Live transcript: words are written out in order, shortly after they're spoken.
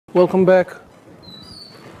Welcome back.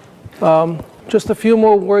 Just a few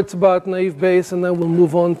more words about naive Bayes, and then we'll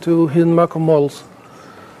move on to hidden macro models.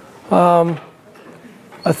 I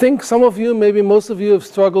think some of you, maybe most of you, have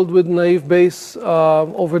struggled with naive Bayes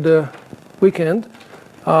over the weekend,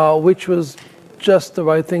 which was just the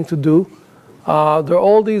right thing to do. There are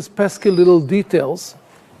all these pesky little details,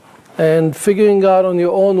 and figuring out on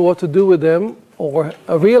your own what to do with them, or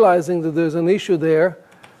realizing that there's an issue there,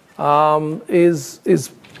 is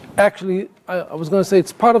actually, I was going to say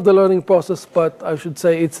it's part of the learning process, but I should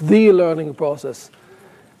say it's the learning process.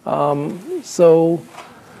 So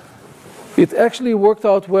it actually worked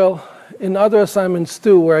out well in other assignments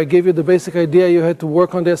too, where I gave you the basic idea, you had to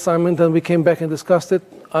work on the assignment, and we came back and discussed it.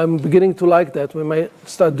 I'm beginning to like that. We might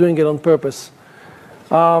start doing it on purpose.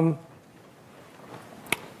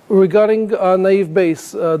 Regarding naive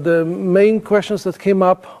Bayes, the main questions that came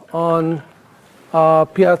up on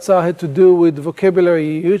Piazza had to do with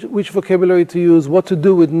vocabulary, which vocabulary to use, what to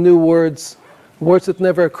do with new words, words that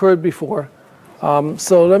never occurred before.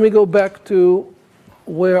 So let me go back to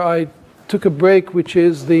where I took a break, which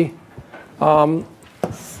is the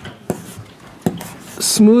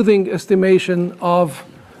smoothing estimation of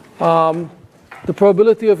the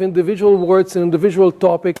probability of individual words in individual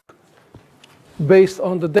topic based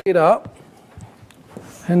on the data.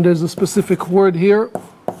 And there's a specific word here,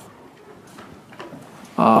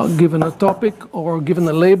 given a topic or given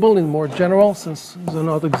a label in more general, since they're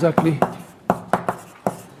not exactly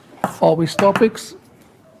always topics.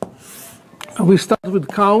 We start with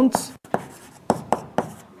counts.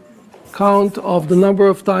 Count of the number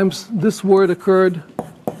of times this word occurred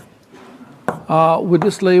with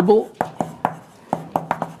this label,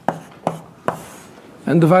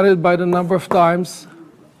 and divided by the number of times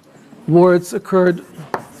words occurred,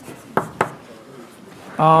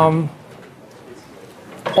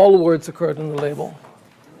 all words occurred in the label.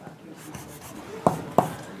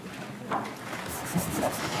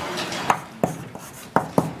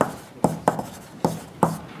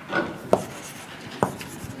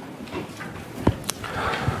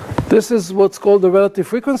 This is what's called the relative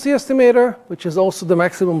frequency estimator, which is also the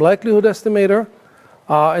maximum likelihood estimator.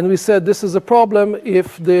 And we said this is a problem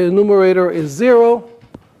if the numerator is 0.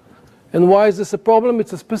 And why is this a problem?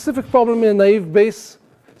 It's a specific problem in a naive Bayes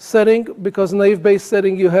setting, because in a naive Bayes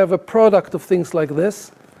setting you have a product of things like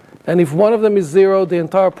this. And if one of them is 0, the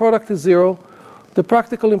entire product is 0. The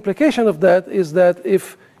practical implication of that is that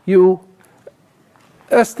if you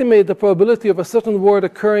estimate the probability of a certain word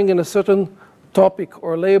occurring in a certain topic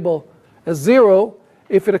or label as 0,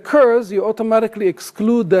 if it occurs, you automatically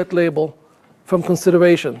exclude that label from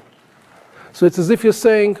consideration. So it's as if you're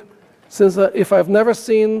saying, since if I've never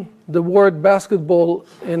seen the word basketball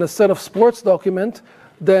in a set of sports document,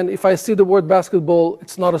 then if I see the word basketball,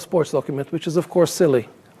 it's not a sports document, which is of course silly,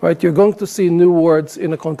 right? You're going to see new words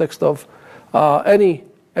in the context of any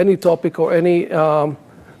topic or any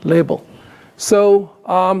label. So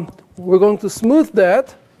we're going to smooth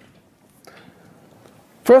that.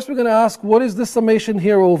 First, we're going to ask, what is this summation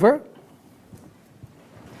here over?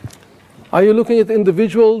 Are you looking at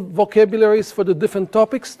individual vocabularies for the different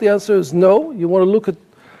topics? The answer is no. You want to look at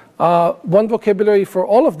one vocabulary for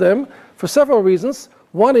all of them for several reasons.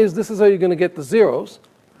 One is this is how you're going to get the zeros.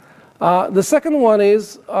 The second one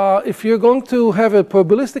is if you're going to have a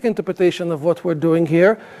probabilistic interpretation of what we're doing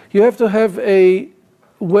here, you have to have a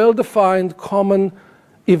well-defined common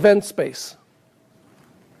event space.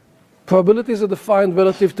 Probabilities are defined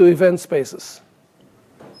relative to event spaces.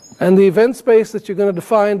 And the event space that you're going to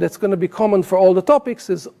define that's going to be common for all the topics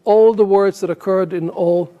is all the words that occurred in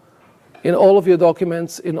all of your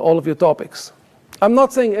documents, in all of your topics. I'm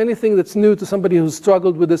not saying anything that's new to somebody who's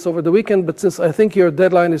struggled with this over the weekend, but since I think your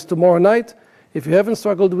deadline is tomorrow night, if you haven't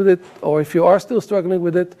struggled with it, or if you are still struggling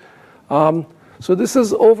with it, so this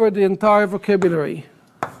is over the entire vocabulary.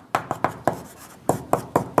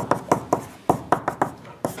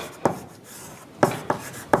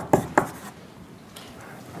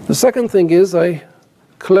 The second thing is I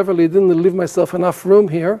cleverly didn't leave myself enough room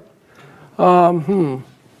here.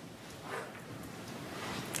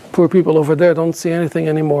 Poor people over there don't see anything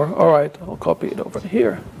anymore. All right, I'll copy it over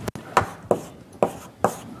here.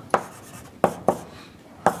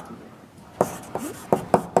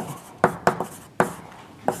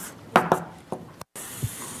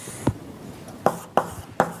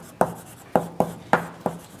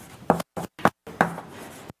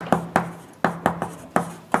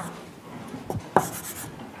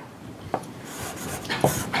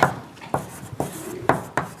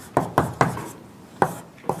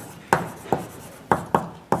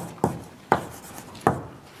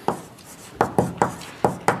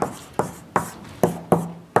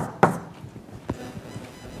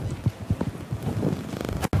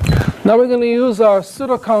 Now we're going to use our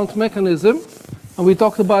pseudocount mechanism, and we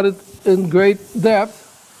talked about it in great depth,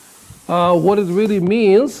 what it really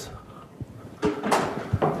means.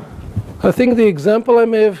 I think the example I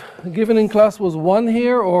may have given in class was 1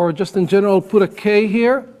 here, or just in general put a k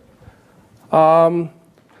here. A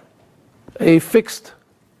fixed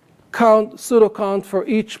count, pseudocount for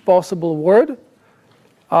each possible word.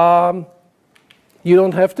 You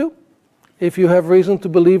don't have to. If you have reason to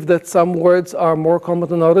believe that some words are more common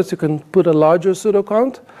than others, you can put a larger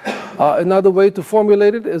pseudocount. Another way to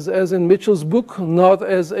formulate it is as in Mitchell's book, not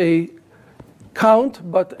as a count,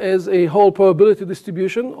 but as a whole probability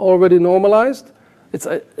distribution already normalized. It's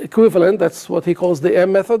equivalent. That's what he calls the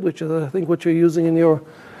M method, which is, I think, what you're using in your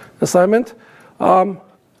assignment. And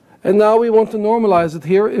now we want to normalize it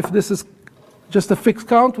here. If this is just a fixed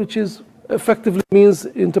count, which is effectively means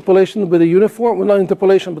interpolation with a uniform, well, not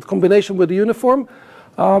interpolation, but combination with a uniform,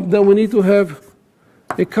 then we need to have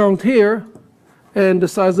a count here and the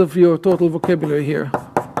size of your total vocabulary here.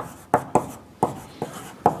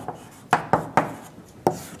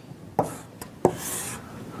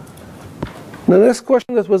 The next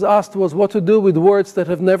question that was asked was what to do with words that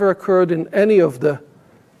have never occurred in any of the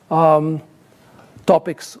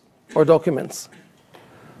topics or documents.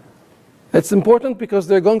 It's important because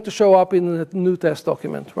they're going to show up in a new test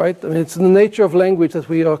document, right? I mean, it's in the nature of language that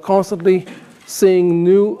we are constantly seeing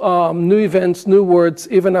new events, new words,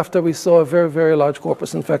 even after we saw a very, very large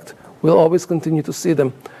corpus. In fact, we'll always continue to see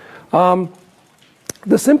them.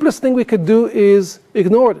 The simplest thing we could do is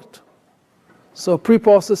ignore it. So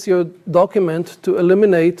pre-process your document to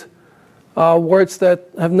eliminate words that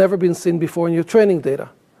have never been seen before in your training data.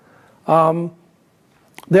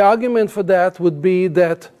 The argument for that would be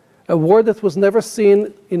that a word that was never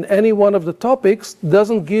seen in any one of the topics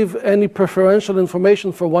doesn't give any preferential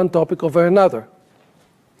information for one topic over another.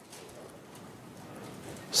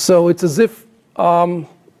 So it's as if, from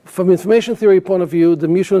information theory point of view, the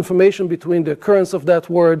mutual information between the occurrence of that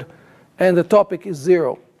word and the topic is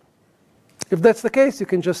 0. If that's the case, you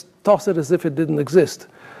can just toss it as if it didn't exist.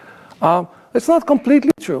 It's not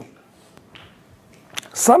completely true.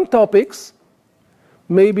 Some topics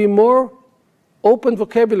may be more open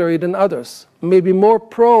vocabulary than others, may be more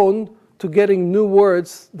prone to getting new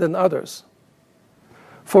words than others.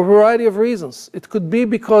 For a variety of reasons. It could be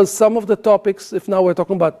because some of the topics, if now we're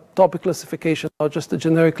talking about topic classification, not just a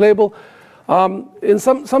generic label, in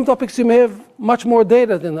some topics you may have much more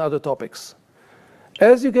data than other topics.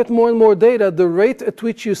 As you get more and more data, the rate at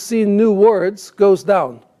which you see new words goes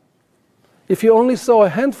down. If you only saw a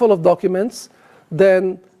handful of documents,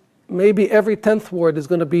 then maybe every 10th word is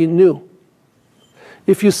going to be new.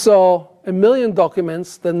 If you saw 1,000,000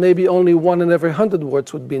 documents, then maybe only 1 in every 100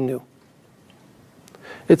 words would be new.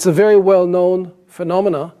 It's a very well-known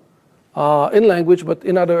phenomena in language, but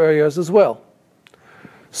in other areas as well.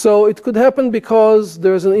 So it could happen because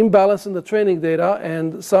there's an imbalance in the training data,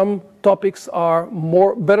 and some topics are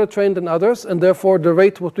better trained than others, and therefore the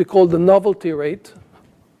rate, what we call the novelty rate,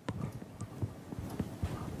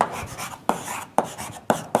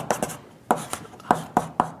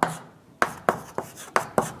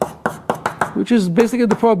 which is basically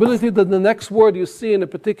the probability that the next word you see in a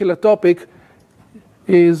particular topic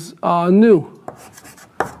is new.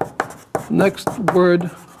 Next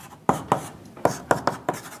word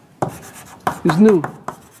is new.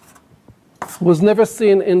 Was never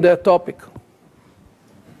seen in that topic.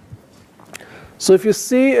 So if you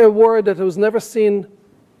see a word that was never seen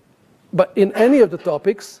but in any of the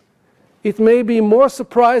topics, it may be more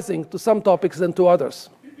surprising to some topics than to others.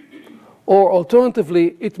 Or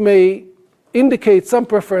alternatively, it may indicate some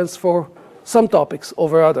preference for some topics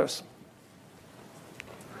over others.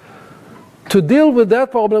 To deal with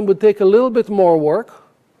that problem would take a little bit more work,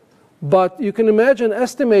 but you can imagine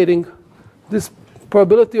estimating this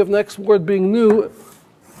probability of next word being new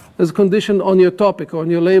as a condition on your topic or on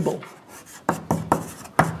your label,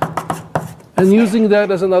 and using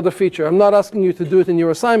that as another feature. I'm not asking you to do it in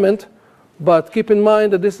your assignment, but keep in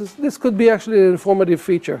mind that this could be actually an informative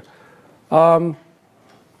feature.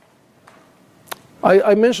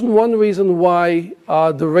 I mentioned one reason why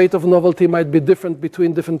the rate of novelty might be different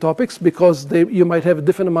between different topics, because you might have a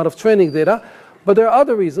different amount of training data. But there are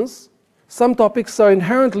other reasons. Some topics are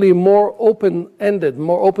inherently more open-ended,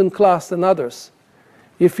 more open class than others.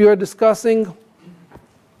 If you're discussing,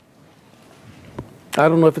 I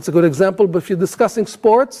don't know if it's a good example, but if you're discussing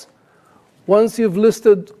sports, once you've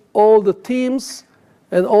listed all the teams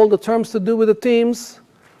and all the terms to do with the teams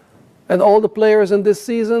and all the players in this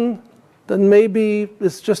season, then maybe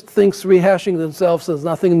it's just things rehashing themselves. There's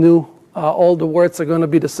nothing new. All the words are going to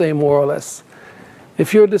be the same, more or less.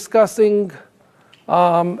 If you're discussing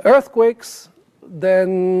Earthquakes,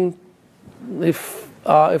 then if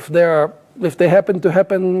they happen to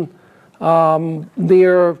happen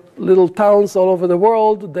near little towns all over the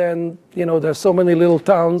world, then there's so many little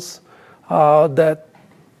towns that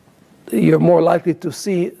you're more likely to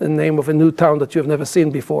see the name of a new town that you've never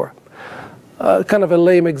seen before. Kind of a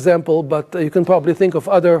lame example, but you can probably think of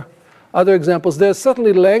other examples. There's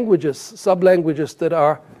certainly languages, sub-languages that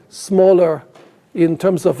are smaller in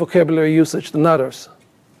terms of vocabulary usage than others.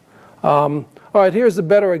 All right, here's a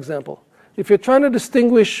better example. If you're trying to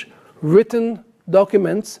distinguish written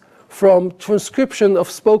documents from transcription of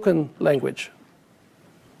spoken language.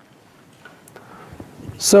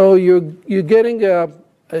 So you're getting a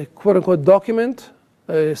quote-unquote document,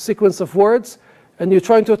 a sequence of words, and you're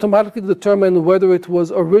trying to automatically determine whether it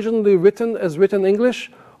was originally written as written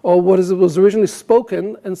English or whether it was originally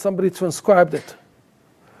spoken and somebody transcribed it.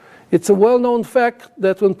 It's a well-known fact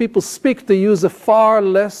that when people speak, they use a far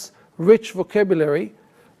less rich vocabulary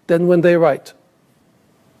than when they write.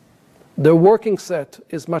 Their working set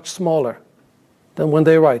is much smaller than when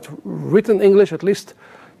they write. Written English, at least,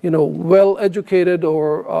 well-educated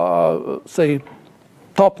or, say,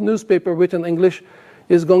 top newspaper written English,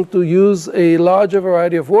 is going to use a larger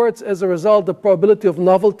variety of words. As a result, the probability of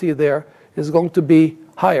novelty there is going to be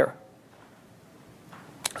higher.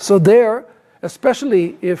 So there,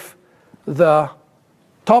 especially if the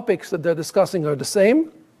topics that they're discussing are the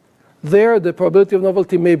same, there the probability of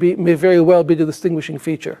novelty may very well be the distinguishing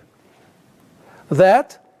feature.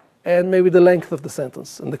 That, and maybe the length of the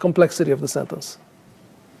sentence and the complexity of the sentence.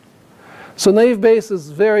 So naive Bayes is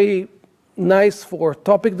very nice for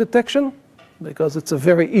topic detection because it's a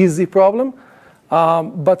very easy problem.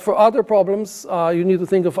 But for other problems, you need to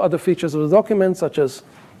think of other features of the document, such as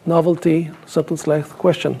novelty, sentence length,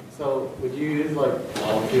 question. So would you use like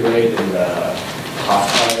novelty rate in the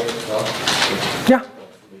classifier itself? Yeah.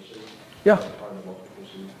 Yeah.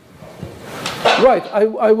 Right.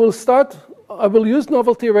 I will use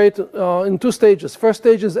novelty rate in two stages. First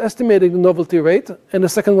stage is estimating the novelty rate, and the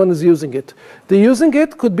second one is using it. The using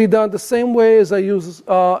it could be done the same way as I use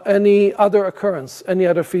any other occurrence, any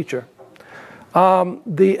other feature.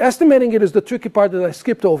 The estimating it is the tricky part that I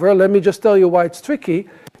skipped over. Let me just tell you why it's tricky.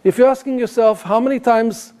 If you're asking yourself, how many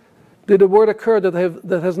times did a word occur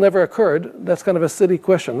that has never occurred? That's kind of a silly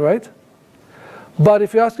question, right? But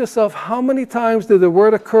if you ask yourself, how many times did the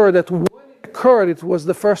word occur that when it occurred, it was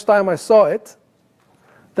the first time I saw it?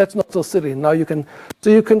 That's not so silly. Now you can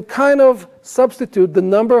kind of substitute the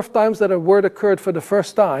number of times that a word occurred for the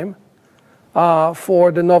first time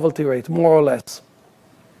for the novelty rate, more or less.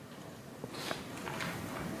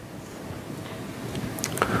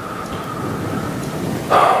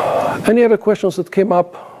 Any other questions that came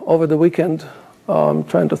up over the weekend? I'm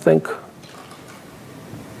trying to think.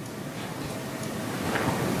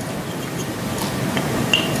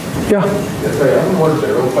 Yeah. Yes, sorry, I have a more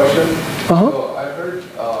general question. Uh-huh. So I've heard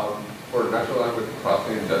for natural language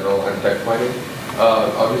processing in general and text mining,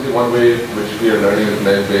 obviously one way which we are learning is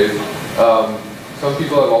naive Bayes. Some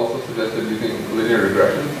people have also suggested using linear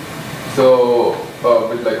regression. So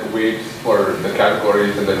with like weights for the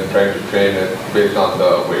categories and then trying to train it based on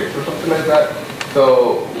the weights or something like that.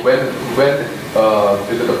 So when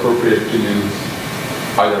is it appropriate to use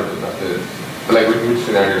either of the methods? Like which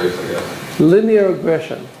scenarios, I guess? Linear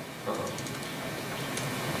regression.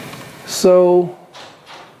 So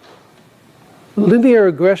linear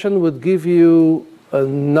regression would give you a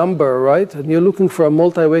number, right? And you're looking for a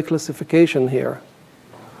multi-way classification here.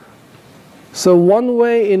 So one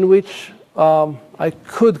way in which I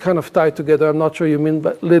could kind of tie together, I'm not sure you mean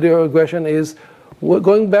by linear regression, is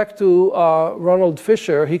going back to Ronald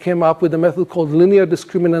Fisher. He came up with a method called linear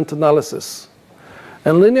discriminant analysis.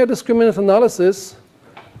 And linear discriminant analysis,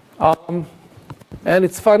 and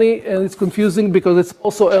it's funny and it's confusing because it's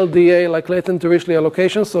also LDA, like latent Dirichlet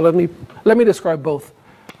allocation. So let me describe both.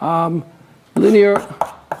 Linear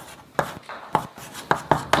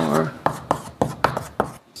or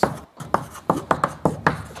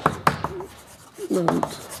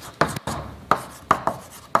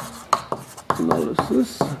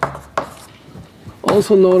analysis,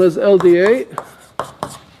 also known as LDA,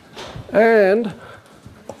 and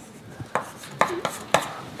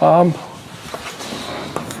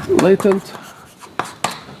latent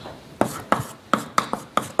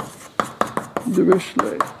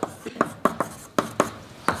Dirichlet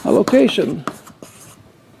allocation.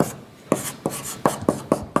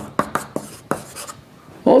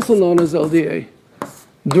 Also known as LDA.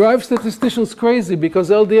 Drive statisticians crazy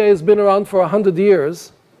because LDA has been around for 100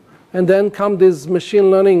 years, and then come these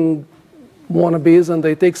machine learning wannabes and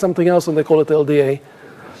they take something else and they call it LDA.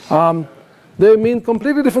 They mean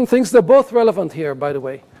completely different things. They're both relevant here, by the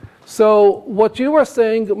way. So what you were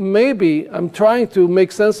saying, maybe, I'm trying to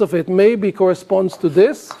make sense of it, maybe corresponds to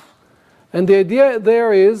this. And the idea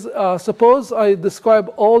there is, suppose I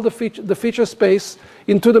describe all the feature space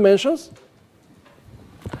in 2 dimensions.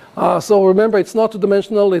 So remember, it's not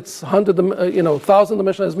 2-dimensional, it's 100,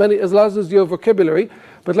 1,000-dimensional, as large as your vocabulary.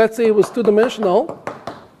 But let's say it was 2-dimensional.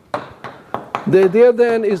 The idea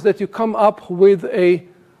then is that you come up with a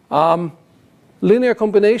linear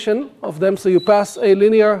combination of them. So you pass a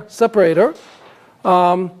linear separator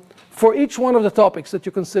for each one of the topics that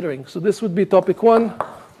you're considering. So this would be topic 1.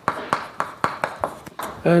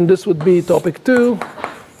 And this would be topic 2.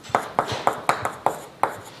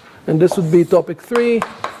 And this would be topic 3.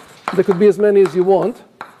 There could be as many as you want.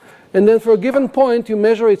 And then for a given point, you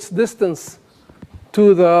measure its distance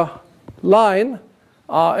to the line.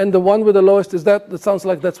 And the one with the lowest is that. That sounds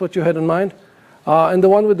like that's what you had in mind. And the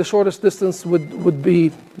one with the shortest distance would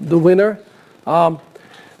be the winner.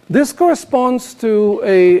 This corresponds to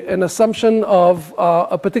an assumption of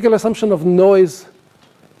a particular assumption of noise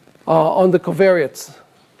on the covariates.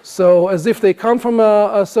 So as if they come from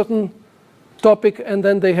a certain topic, and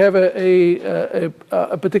then they have a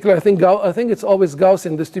particular, I think it's always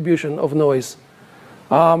Gaussian distribution of noise.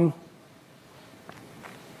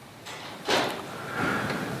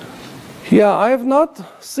 Yeah, I have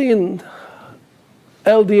not seen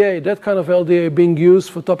LDA, that kind of LDA, being used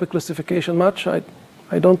for topic classification much. I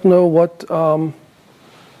don't know what.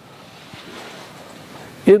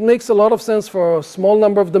 It makes a lot of sense for a small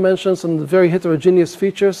number of dimensions and very heterogeneous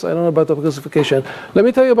features. I don't know about topic classification. Let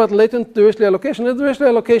me tell you about latent Dirichlet allocation. Latent Dirichlet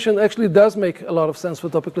allocation actually does make a lot of sense for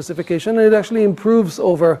topic classification, and it actually improves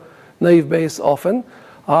over naive Bayes often.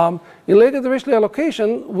 In latent Dirichlet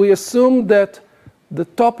allocation, we assume that the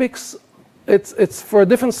topics, it's for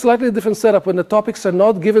a slightly different setup when the topics are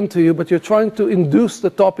not given to you, but you're trying to induce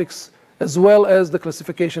the topics as well as the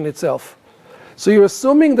classification itself. So you're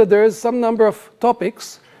assuming that there is some number of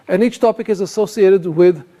topics, and each topic is associated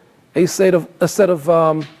with a set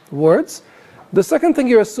of words. The second thing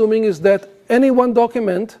you're assuming is that any one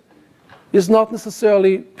document is not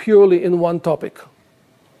necessarily purely in one topic.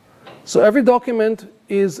 So every document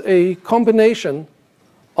is a combination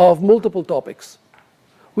of multiple topics,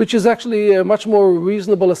 which is actually a much more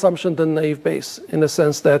reasonable assumption than naive Bayes, in the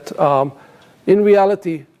sense that in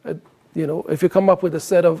reality, if you come up with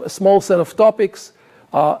a small set of topics,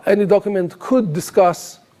 any document could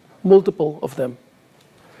discuss multiple of them.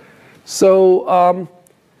 So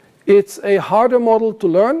it's a harder model to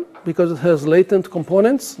learn because it has latent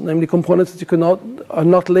components, namely components that are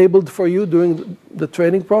not labeled for you during the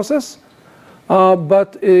training process,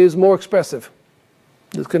 but is more expressive.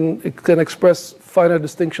 It can express finer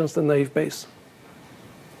distinctions than naive Bayes.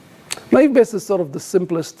 Naive Bayes is sort of the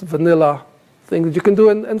simplest vanilla thing that you can do,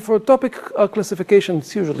 and for topic classification,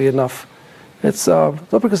 it's usually enough.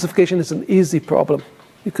 Topic classification is an easy problem.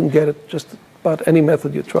 You can get it just about any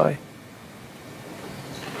method you try.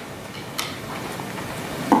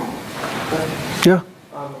 Yeah?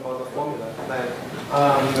 About the formula,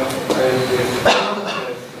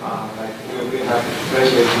 we have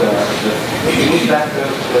expressed the use factor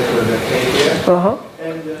with the k here.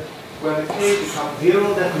 And when the k becomes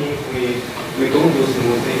 0, that means we don't do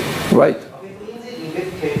smoothing. Right. In this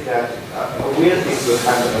case, that a weird thing will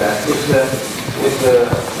happen that if the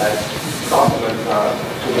document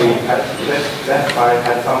to be specified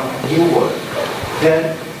has some new word, then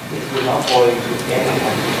it will not fall into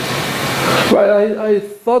any. Right. I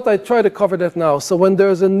thought I'd try to cover that now. So when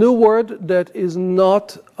there's a new word that is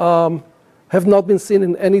not have not been seen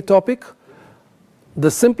in any topic,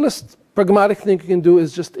 the simplest pragmatic thing you can do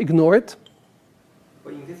is just ignore it.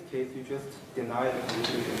 But in this case, you just deny the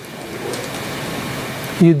contribution.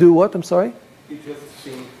 You do what? I'm sorry? You just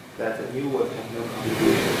think that the new word has no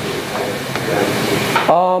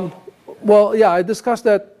contribution. Well, yeah, I discussed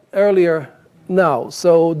that earlier now.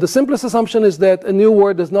 So the simplest assumption is that a new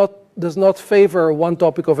word does not favor one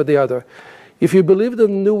topic over the other. If you believe that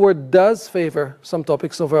a new word does favor some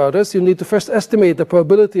topics over others, you need to first estimate the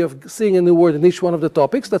probability of seeing a new word in each one of the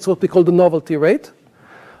topics. That's what we call the novelty rate.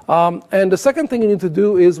 And the second thing you need to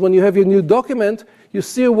do is when you have your new document, you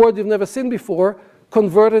see a word you've never seen before,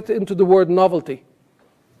 convert it into the word novelty.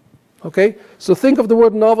 Okay? So think of the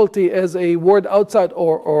word novelty as a word outside,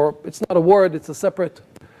 or it's not a word, it's a separate,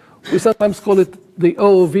 we sometimes call it the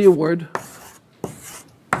OOV word,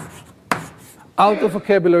 out of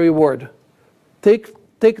vocabulary word. Take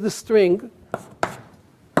the string.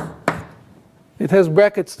 It has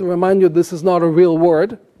brackets to remind you this is not a real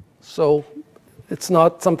word, so it's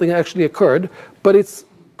not something that actually occurred, but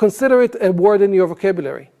consider it a word in your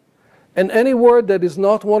vocabulary. and any word that is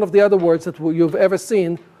not one of the other words that you've ever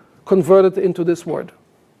seen, convert it into this word.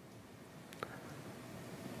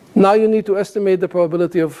 Now you need to estimate the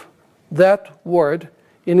probability of that word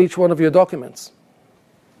in each one of your documents.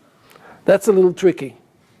 That's a little tricky.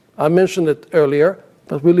 I mentioned it earlier,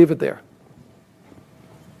 but we'll leave it there.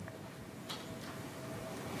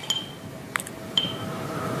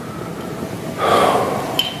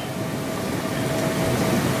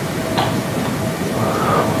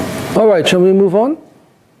 All right, shall we move on?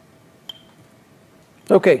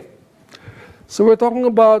 Okay, so we're talking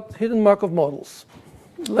about hidden Markov models.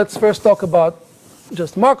 Let's first talk about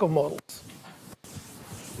just Markov models.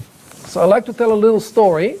 So I like to tell a little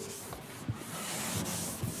story.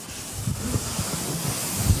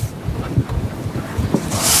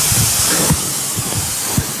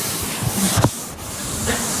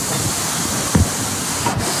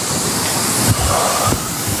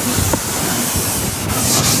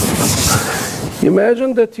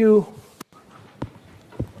 Imagine that you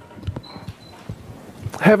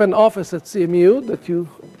have an office at CMU that you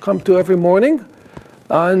come to every morning.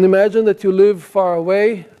 And imagine that you live far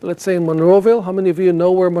away, let's say in Monroeville. How many of you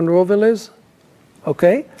know where Monroeville is?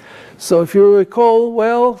 Okay. So if you recall,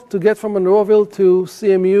 well, to get from Monroeville to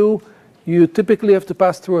CMU, you typically have to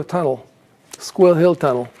pass through a tunnel, Squirrel Hill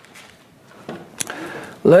Tunnel.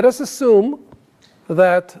 Let us assume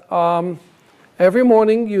that every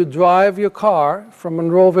morning you drive your car from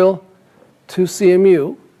Monroeville to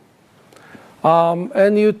CMU,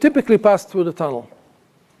 and you typically pass through the tunnel.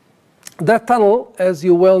 That tunnel, as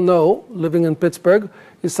you well know, living in Pittsburgh,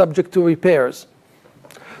 is subject to repairs.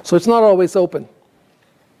 So it's not always open.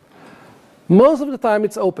 Most of the time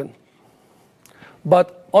it's open.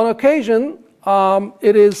 But on occasion,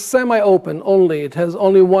 it is semi-open only. It has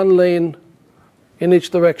only one lane in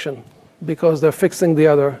each direction because they're fixing the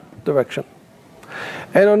other direction.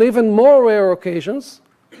 And on even more rare occasions,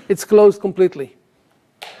 it's closed completely,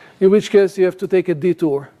 in which case you have to take a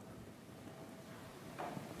detour.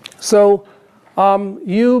 So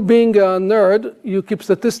you being a nerd, you keep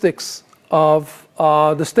statistics of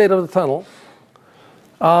the state of the tunnel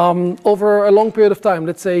over a long period of time,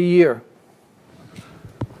 let's say a year.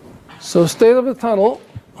 So state of the tunnel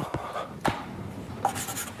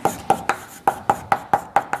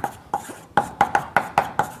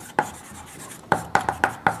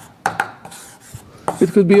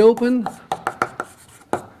it could be open,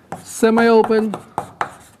 semi-open, which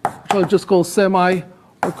I'll just call semi,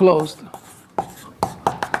 or closed.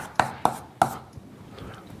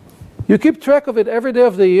 You keep track of it every day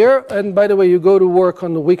of the year, and by the way, you go to work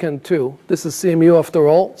on the weekend too. This is CMU after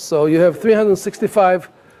all, so you have 365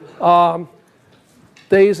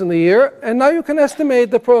 days in the year, and now you can estimate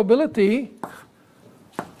the probability,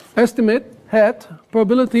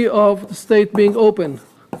 probability of the state being open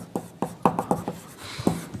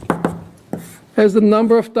as the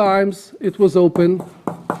number of times it was open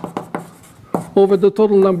over the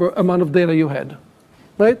total amount of data you had,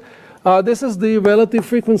 right? This is the relative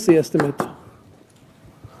frequency estimate.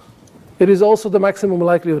 It is also the maximum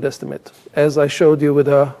likelihood estimate, as I showed you with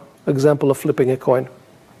an example of flipping a coin.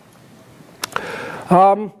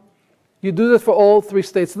 You do that for all three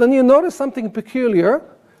states. Then you notice something peculiar.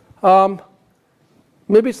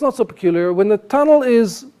 Maybe it's not so peculiar. When the tunnel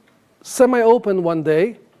is semi-open one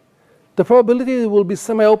day, the probability it will be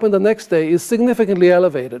semi-open the next day is significantly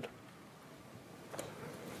elevated.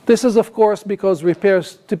 This is, of course, because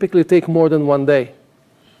repairs typically take more than one day.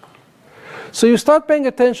 So you start paying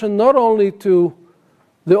attention not only to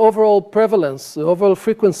the overall prevalence, the overall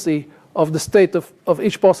frequency of the state of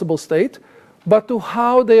each possible state, but to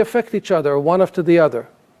how they affect each other, one after the other.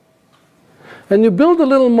 And you build a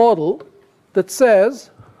little model that says,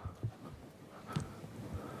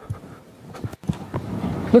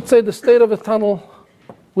 let's say the state of the tunnel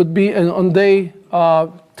would be, on day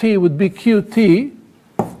t would be qt,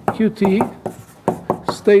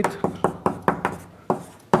 state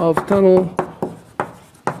of tunnel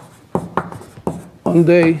on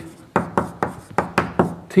day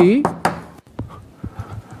t.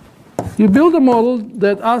 You build a model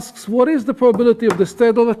that asks what is the probability of the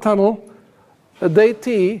state of the tunnel at day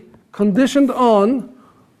t conditioned on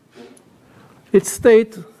its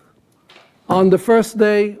state on the first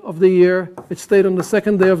day of the year, its state on the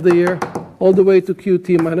second day of the year, all the way to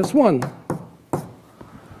qt minus 1.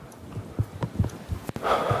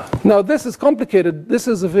 Now this is complicated. This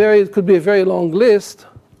is it could be a very long list.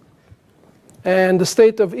 And the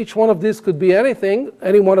state of each one of these could be anything,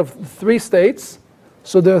 any one of three states.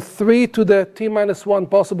 So there are 3 to the t minus 1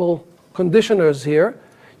 possible conditioners here.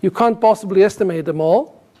 You can't possibly estimate them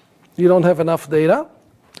all. You don't have enough data.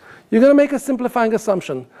 You're going to make a simplifying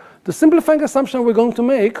assumption. The simplifying assumption we're going to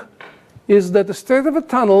make is that the state of a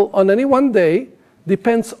tunnel on any one day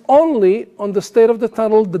depends only on the state of the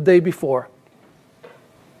tunnel the day before.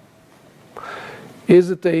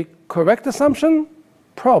 Is it a correct assumption?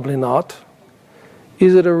 Probably not.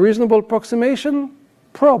 Is it a reasonable approximation?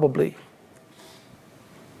 Probably.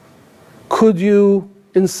 Could you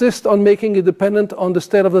insist on making it dependent on the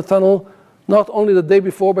state of the tunnel not only the day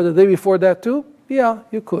before, but the day before that too? Yeah,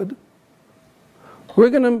 you could. We're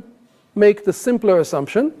going to make the simpler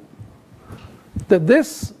assumption that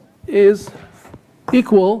this is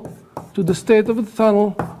equal to the state of the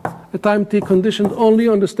tunnel at time t conditioned only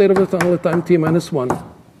on the state of the tunnel at time t minus 1.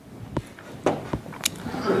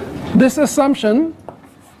 This assumption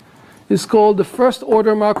is called the first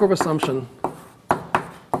order Markov assumption.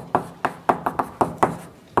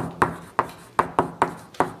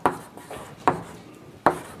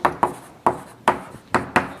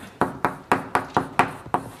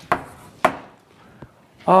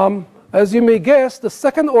 As you may guess, the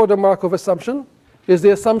second order Markov assumption is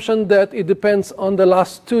the assumption that it depends on the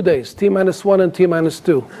last 2 days, t minus 1 and t minus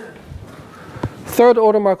 2. Third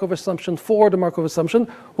order Markov assumption, fourth order Markov assumption.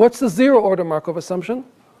 What's the zero order Markov assumption?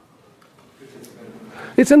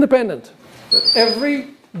 It's independent. Every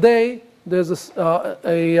day there's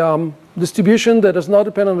a distribution that does not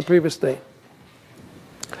depend on the previous day.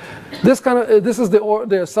 This is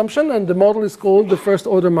the assumption, and the model is called the first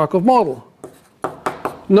order Markov model.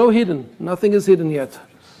 No hidden. Nothing is hidden yet.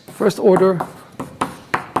 First order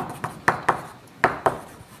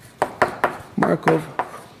Markov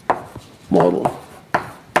model.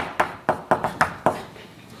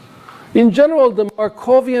 In general, the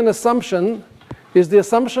Markovian assumption is the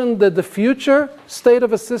assumption that the future state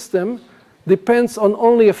of a system depends on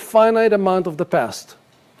only a finite amount of the past,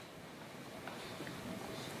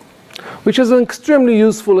 which is an extremely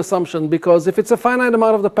useful assumption, because if it's a finite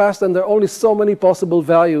amount of the past and there are only so many possible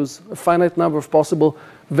values, a finite number of possible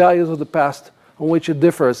values of the past on which it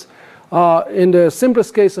differs. In the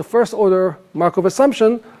simplest case of first order Markov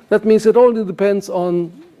assumption, that means it only depends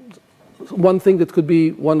on one thing that could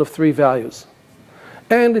be one of 3 values.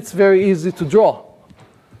 And it's very easy to draw.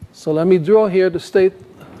 So let me draw here the state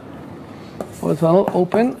of the tunnel: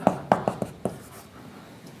 open,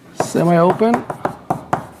 semi-open,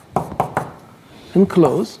 and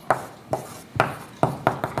close.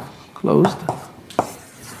 Closed.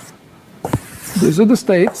 These are the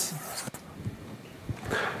states.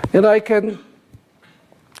 And I can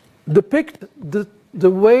depict the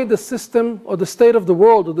way the system or the state of the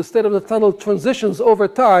world or the state of the tunnel transitions over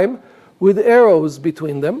time with arrows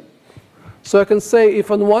between them. So I can say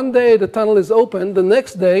if on one day the tunnel is open, the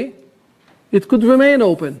next day it could remain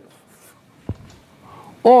open.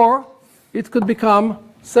 Or it could become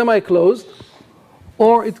semi-closed,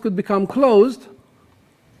 or it could become closed.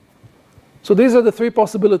 So these are the 3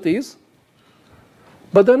 possibilities,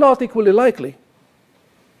 but they're not equally likely.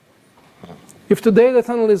 If today the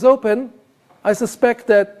tunnel is open, I suspect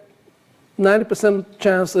that 90%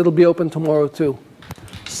 chance it'll be open tomorrow too.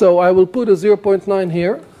 So I will put a 0.9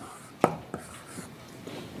 here.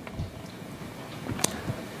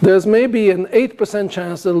 There's maybe an 8%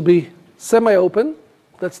 chance it'll be semi-open.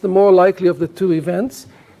 That's the more likely of the 2 events.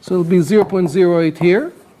 So it'll be 0.08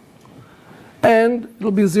 here, and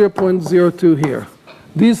it'll be 0.02 here.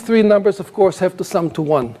 These 3 numbers, of course, have to sum to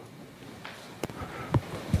 1.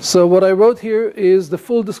 So what I wrote here is the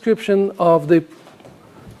full description of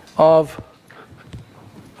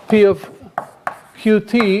P of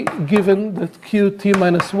Qt, given that Qt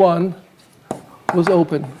minus 1 was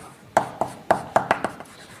open.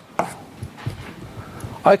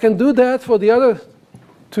 I can do that for the other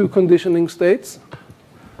 2 conditioning states.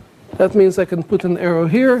 That means I can put an arrow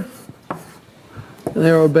here, an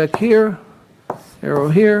arrow back here, arrow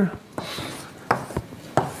here.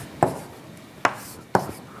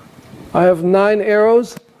 I have 9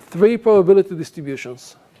 arrows, 3 probability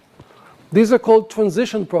distributions. These are called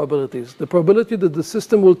transition probabilities, the probability that the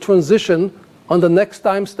system will transition on the next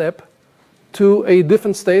time step to a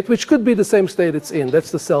different state, which could be the same state it's in.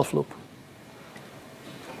 That's the self loop.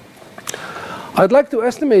 I'd like to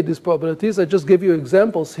estimate these probabilities. I just give you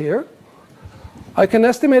examples here. I can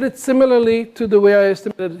estimate it similarly to the way I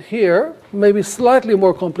estimated it here, maybe slightly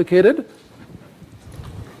more complicated.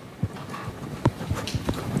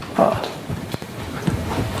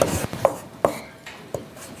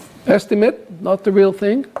 Estimate, not the real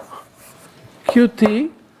thing.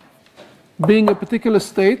 Qt being a particular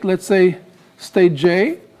state, let's say state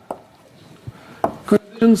J.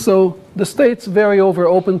 So the states vary over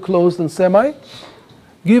open, closed, and semi.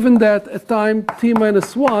 Given that at time t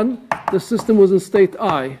minus 1, the system was in state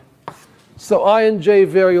I. So I and j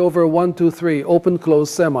vary over 1, 2, 3, open, close,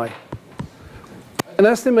 semi. And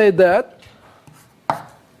estimate that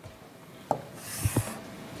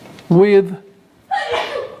with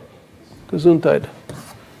Gesundheit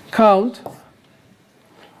count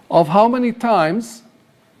of how many times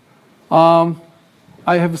I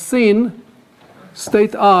have seen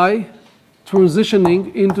state I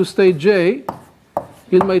transitioning into state j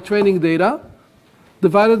in my training data,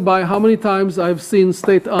 divided by how many times I've seen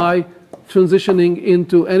state I transitioning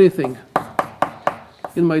into anything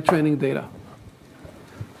in my training data.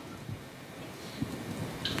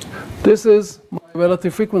 This is my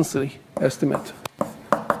relative frequency estimate.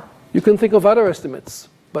 You can think of other estimates,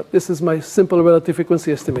 but this is my simple relative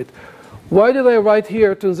frequency estimate. Why did I write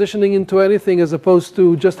here transitioning into anything as opposed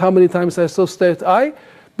to just how many times I saw state I?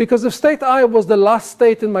 Because if state I was the last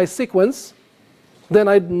state in my sequence, then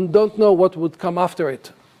I don't know what would come after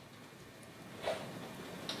it.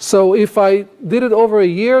 So if I did it over a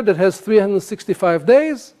year that has 365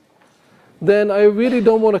 days, then I really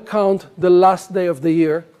don't want to count the last day of the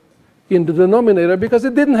year in the denominator because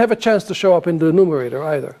it didn't have a chance to show up in the numerator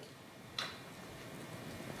either.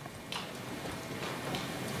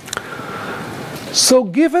 So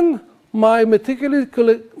given my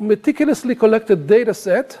meticulously collected data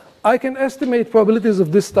set, I can estimate probabilities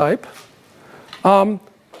of this type.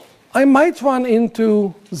 I might run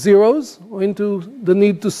into zeros or into the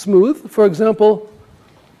need to smooth. For example,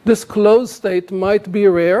 this closed state might be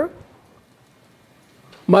rare.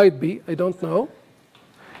 Might be, I don't know.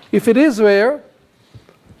 If it is rare,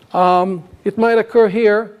 it might occur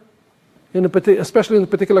here, especially in a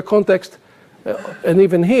particular context, and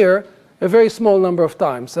even here, a very small number of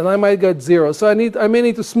times, and I might get 0. So I may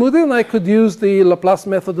need to smooth it, and I could use the Laplace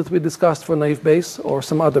method that we discussed for naive Bayes or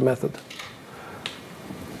some other method.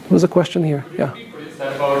 There was a question here. Yeah. Could you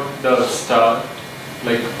say about the star?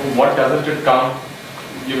 Like, what doesn't it count?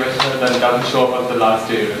 You mentioned that it doesn't show up on the last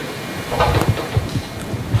day.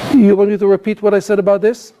 You want me to repeat what I said about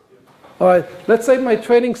this? All right. Let's say my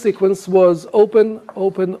training sequence was open,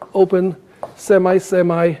 open, open, semi,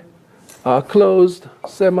 semi, closed,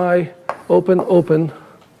 semi, open, open.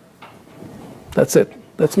 That's it.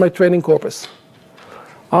 That's my training corpus.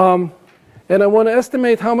 And I want to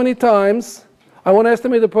estimate how many times. I want to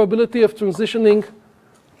estimate the probability of transitioning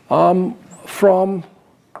from.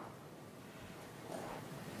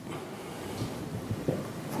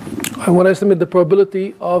 I want to estimate the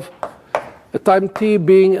probability of a time t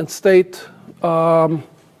being in state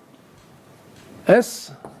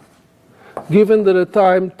S, given that at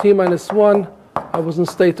time t minus 1, I was in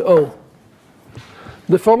state O.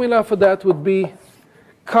 The formula for that would be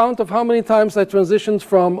count of how many times I transitioned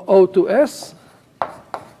from O to S,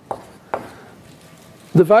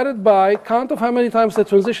 divided by count of how many times I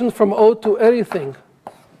transitioned from O to anything.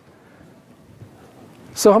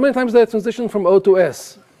 So how many times did I transition from O to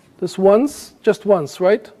S? Just once,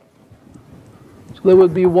 right? So there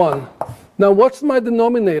would be 1. Now what's my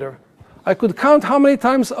denominator? I could count how many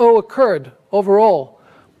times O occurred overall,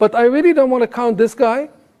 but I really don't want to count this guy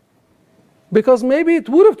because maybe it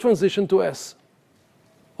would have transitioned to S,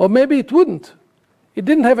 or maybe it wouldn't. It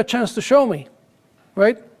didn't have a chance to show me,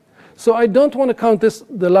 right? So I don't want to count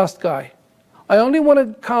the last guy. I only want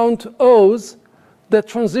to count O's that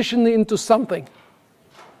transition into something,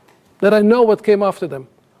 that I know what came after them.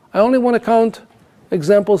 I only want to count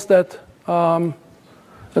examples that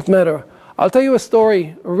matter. I'll tell you a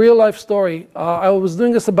story, a real-life story. I was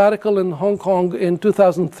doing a sabbatical in Hong Kong in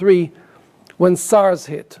 2003 when SARS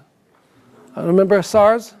hit. Remember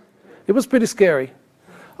SARS? It was pretty scary.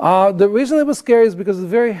 The reason it was scary is because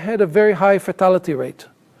it had a very high fatality rate.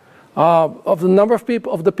 Of the number of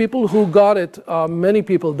people, of the people who got it, many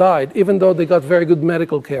people died, even though they got very good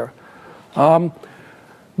medical care.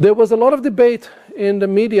 There was a lot of debate in the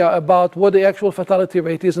media about what the actual fatality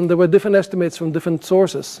rate is, and there were different estimates from different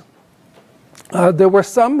sources. There were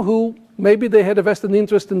some who maybe they had a vested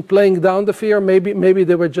interest in playing down the fear, maybe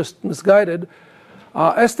they were just misguided,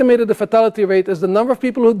 estimated the fatality rate as the number of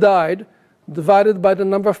people who died divided by the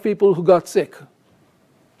number of people who got sick.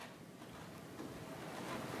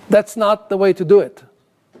 That's not the way to do it.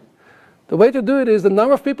 The way to do it is the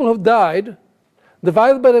number of people who died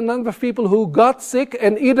divided by the number of people who got sick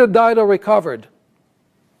and either died or recovered.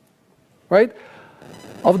 Right?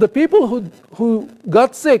 Of the people who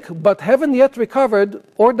got sick but haven't yet recovered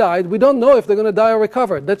or died, we don't know if they're going to die or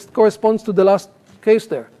recover. That corresponds to the last case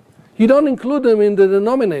there. You don't include them in the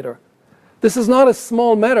denominator. This is not a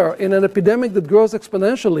small matter. In an epidemic that grows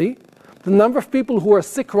exponentially, the number of people who are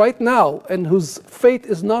sick right now and whose fate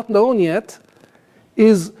is not known yet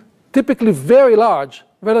is typically very large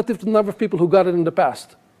relative to the number of people who got it in the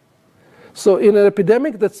past. So in an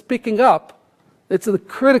epidemic that's picking up, it's a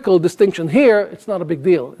critical distinction. Here, it's not a big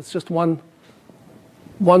deal. It's just one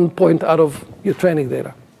point out of your training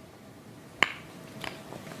data.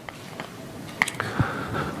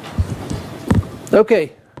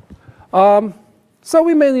 Okay. So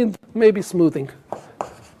we may need maybe smoothing.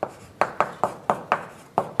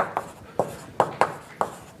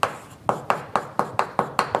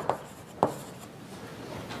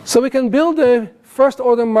 So we can build a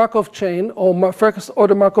first-order Markov chain or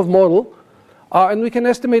first-order Markov model, and we can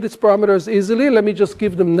estimate its parameters easily. Let me just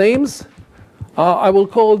give them names. I will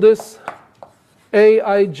call this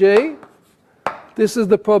Aij. This is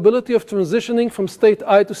the probability of transitioning from state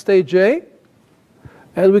I to state j.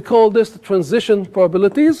 And we call this the transition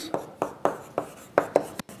probabilities.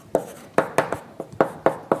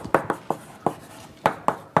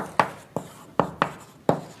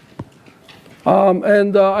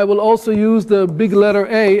 And I will also use the big letter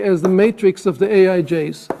A as the matrix of the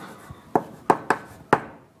Aij's.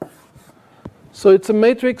 So it's a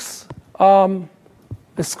matrix, a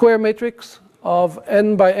square matrix of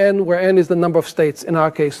n by n, where n is the number of states, in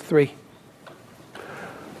our case 3.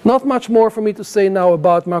 Not much more for me to say now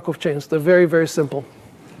about Markov chains. They're very, very simple.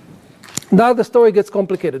 Now the story gets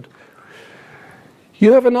complicated.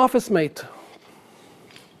 You have an office mate.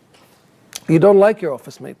 You don't like your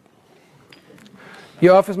office mate.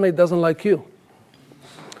 Your office mate doesn't like you.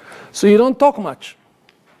 So you don't talk much.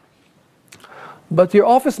 But your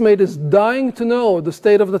office mate is dying to know the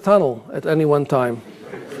state of the tunnel at any one time.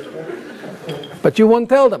 But you won't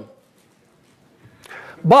tell them.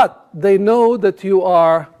 But they know that you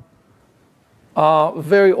are a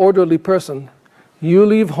very orderly person. You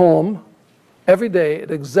leave home every day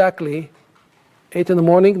at exactly 8 in the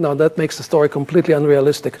morning. Now that makes the story completely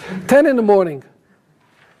unrealistic. 10 in the morning.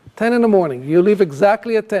 10 in the morning. You leave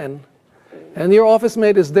exactly at 10. And your office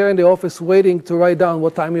mate is there in the office waiting to write down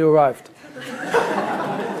what time you arrived.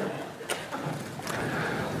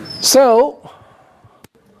 So,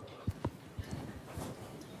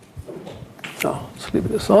 let's leave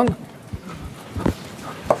this on.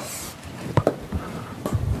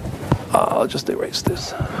 I'll just erase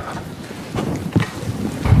this.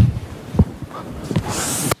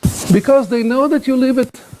 Because they know that you leave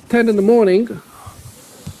at 10 in the morning,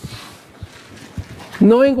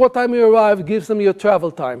 knowing what time you arrive gives them your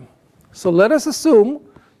travel time. So let us assume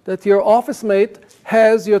that your office mate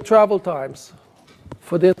has your travel times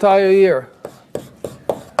for the entire year.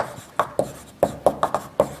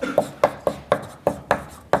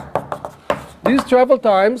 These travel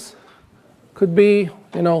times could be,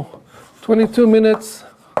 22 minutes,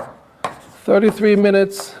 33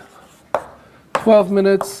 minutes, 12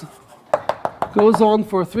 minutes, goes on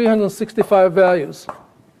for 365 values,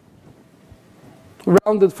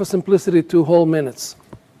 rounded for simplicity to whole minutes.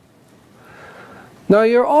 Now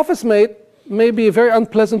your office mate may be a very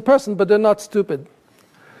unpleasant person, but they're not stupid.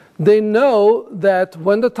 They know that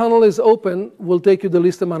when the tunnel is open, will take you the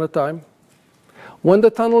least amount of time. When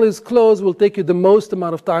the tunnel is closed, will take you the most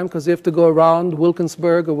amount of time because you have to go around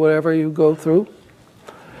Wilkinsburg or wherever you go through.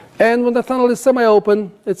 And when the tunnel is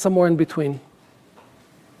semi-open, it's somewhere in between.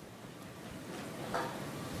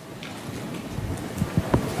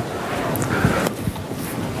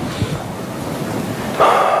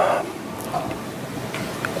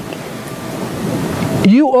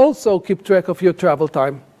 You also keep track of your travel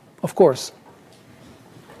time, of course.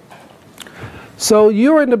 So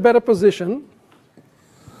you're in a better position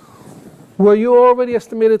where you already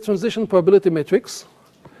estimated transition probability matrix.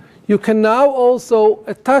 You can now also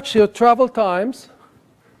attach your travel times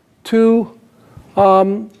to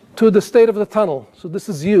the state of the tunnel. So this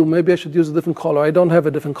is you. Maybe I should use a different color. I don't have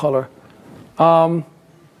a different color. Do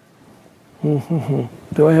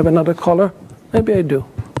I have another color? Maybe I do.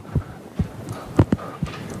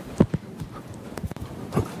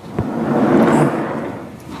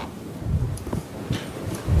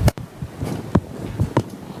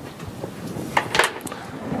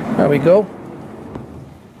 There we go.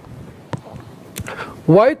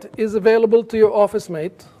 White is available to your office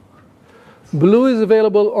mate. Blue is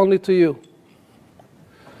available only to you.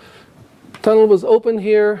 Tunnel was open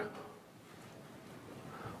here,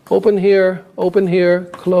 open here, open here,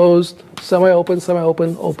 closed, semi-open,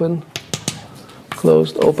 semi-open, open,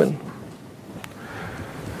 closed, open.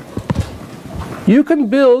 You can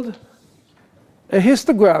build a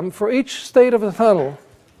histogram for each state of the tunnel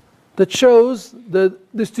that shows the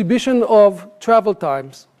distribution of travel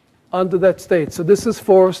times under that state. So this is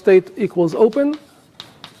for state equals open,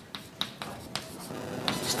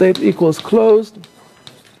 state equals closed,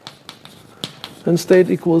 and state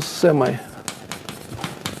equals semi.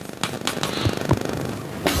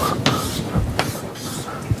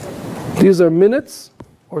 These are minutes,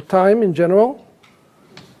 or time in general.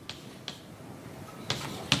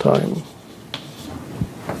 Time.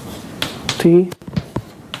 T.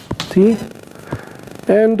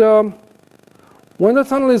 And when the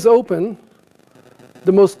tunnel is open,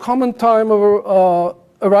 the most common time of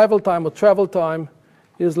arrival time or travel time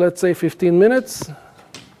is, let's say, 15 minutes.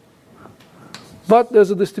 But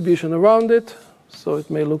there's a distribution around it, so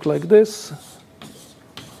it may look like this.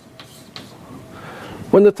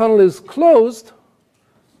 When the tunnel is closed,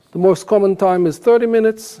 the most common time is 30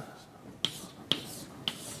 minutes.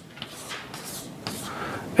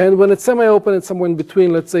 And when it's semi-open, it's somewhere in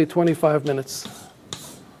between, let's say, 25 minutes.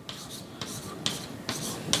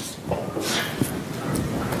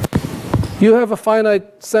 You have a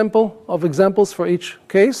finite sample of examples for each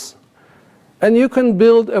case. And you can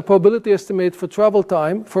build a probability estimate for travel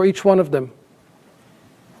time for each one of them.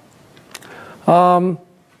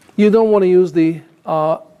 You don't want to use the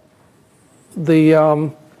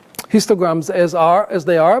histograms as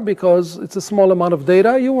they are because it's a small amount of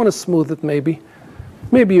data. You want to smooth it maybe.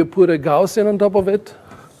 Maybe you put a Gaussian on top of it.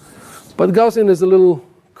 But Gaussian is a little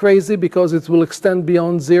crazy because it will extend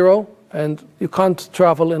beyond 0. And you can't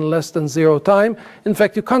travel in less than 0 time. In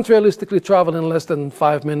fact, you can't realistically travel in less than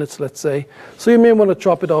 5 minutes, let's say. So you may want to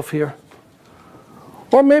chop it off here.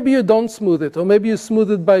 Or maybe you don't smooth it. Or maybe you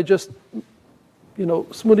smooth it by just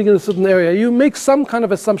smoothing in a certain area. You make some kind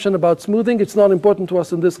of assumption about smoothing. It's not important to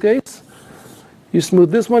us in this case. You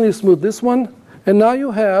smooth this one, you smooth this one. And now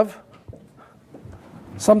you have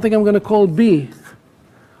something I'm going to call B.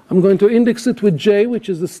 I'm going to index it with J, which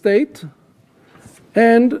is the state,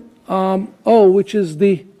 and O, which is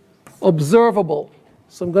the observable.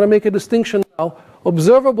 So I'm going to make a distinction now.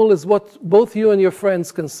 Observable is what both you and your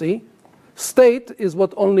friends can see. State is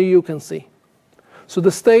what only you can see. So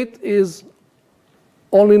the state is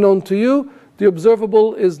only known to you. The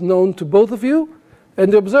observable is known to both of you.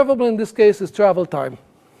 And the observable in this case is travel time.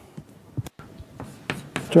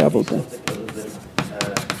 Travel time.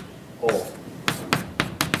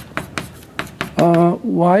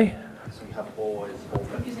 Why? So you have O is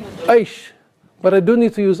open. Aish. But I do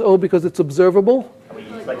need to use O because it's observable. And we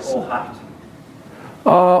use like O hat.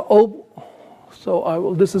 O.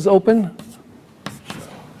 So this is open.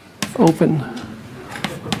 Open.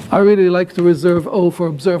 I really like to reserve O for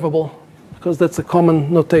observable because that's a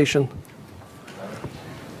common notation.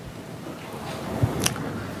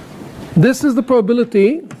 This is the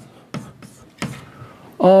probability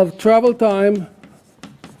of travel time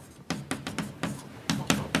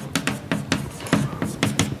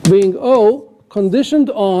being O, conditioned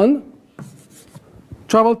on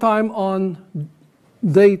travel time on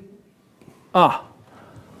day.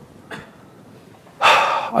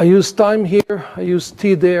 I use time here, I use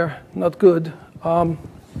T there, not good. I'll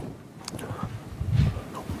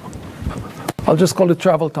just call it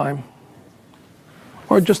travel time.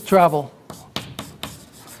 Or just travel.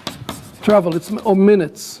 Travel, it's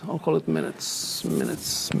minutes. I'll call it minutes,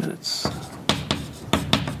 minutes.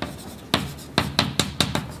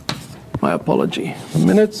 My apology.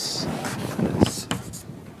 Minutes.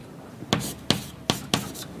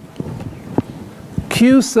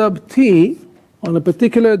 Q sub T on a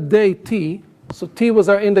particular day T, so T was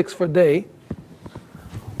our index for day,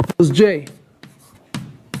 was J.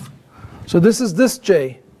 So this is this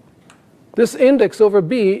J. This index over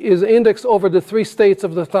B is index over the 3 states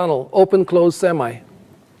of the tunnel, open, closed, semi.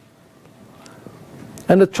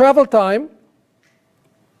 And the travel time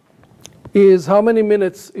is how many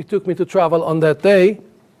minutes it took me to travel on that day.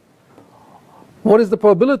 What is the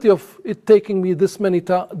probability of it taking me this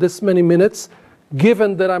many minutes,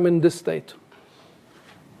 given that I'm in this state?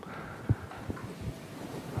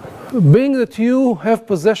 Being that you have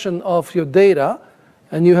possession of your data,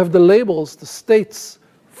 and you have the labels, the states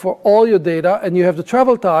for all your data, and you have the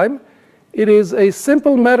travel time, it is a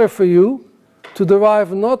simple matter for you to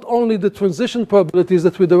derive not only the transition probabilities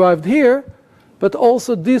that we derived here, but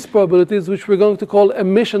also these probabilities, which we're going to call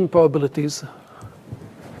emission probabilities.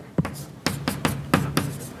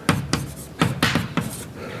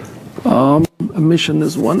 Emission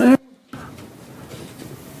is 1M.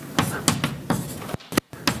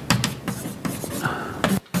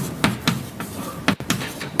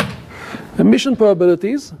 Emission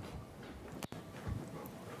probabilities.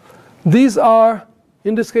 These are,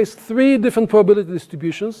 in this case, 3 different probability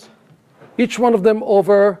distributions, each one of them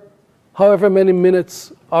over however many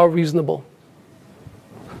minutes are reasonable.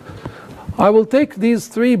 I will take these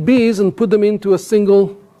 3 B's and put them into a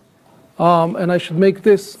single, and I should make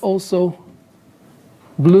this also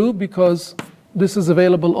blue because this is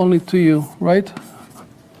available only to you, right?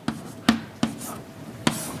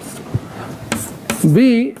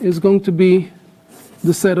 B is going to be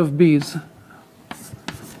the set of B's.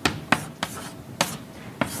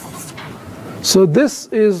 So this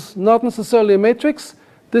is not necessarily a matrix.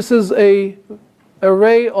 This is an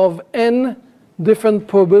array of n different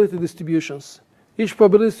probability distributions. Each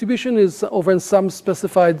probability distribution is over in some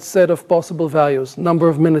specified set of possible values, number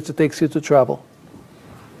of minutes it takes you to travel.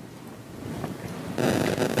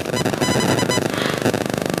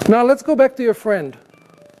 Now let's go back to your friend.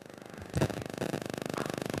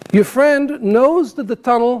 Your friend knows that the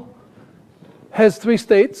tunnel has 3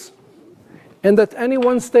 states and that any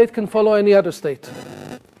one state can follow any other state.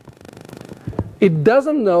 It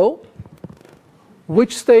doesn't know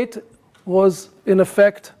which state was in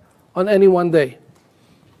effect on any one day.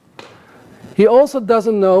 He also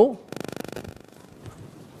doesn't know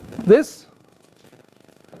this,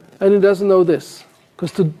 and he doesn't know this.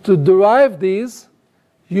 Because to derive these,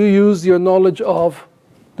 you use your knowledge of,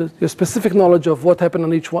 your specific knowledge of what happened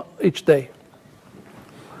on each day.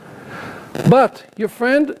 But your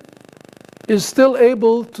friend is still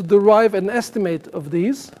able to derive an estimate of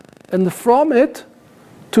these, and from it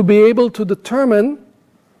to be able to determine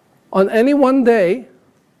on any one day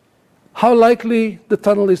how likely the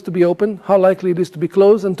tunnel is to be open, how likely it is to be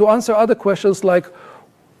closed, and to answer other questions like,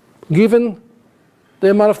 given the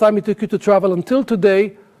amount of time it took you to travel until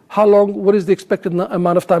today, what is the expected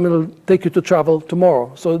amount of time it will take you to travel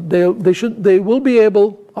tomorrow? So they will be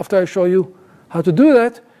able, after I show you how to do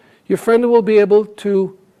that, your friend will be able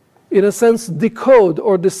to, in a sense, decode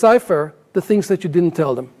or decipher the things that you didn't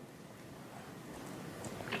tell them.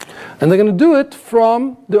 And they're going to do it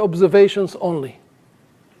from the observations only.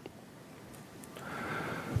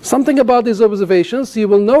 Something about these observations, you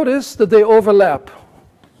will notice that they overlap.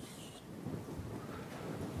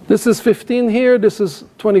 This is 15 here, this is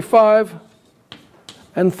 25,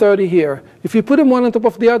 and 30 here. If you put them one on top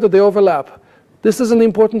of the other, they overlap. This is an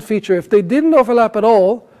important feature. If they didn't overlap at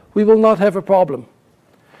all, we will not have a problem.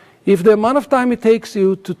 If the amount of time it takes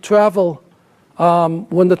you to travel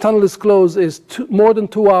when the tunnel is closed is more than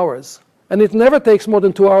 2 hours, and it never takes more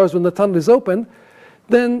than 2 hours when the tunnel is open,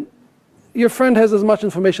 then your friend has as much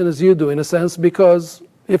information as you do, in a sense, because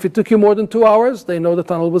if it took you more than 2 hours, they know the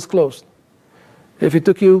tunnel was closed. If it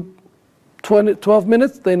took you 12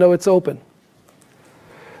 minutes, they know it's open.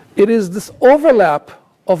 It is this overlap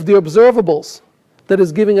of the observables that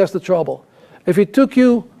is giving us the trouble. If it took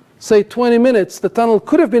you, say, 20 minutes, the tunnel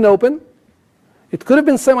could have been open, it could have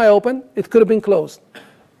been semi-open, it could have been closed.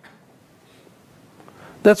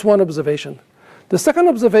 That's one observation. The second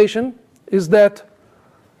observation is that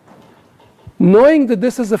knowing that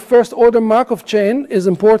this is a first-order Markov chain is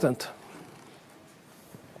important.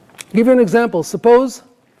 I'll give you an example. Suppose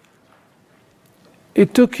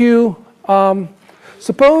it took you,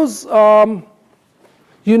 suppose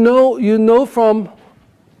you know from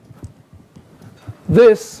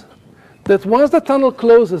this that once the tunnel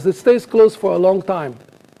closes, it stays closed for a long time.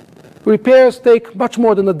 Repairs take much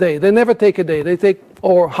more than a day. They never take a day. They take,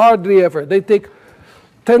 or hardly ever. They take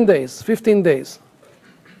 10 days, 15 days.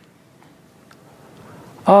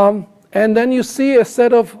 And then you see a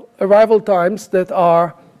set of arrival times that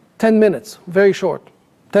are 10 minutes, very short.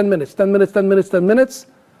 10 minutes, 10 minutes, 10 minutes, 10 minutes.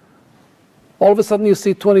 All of a sudden you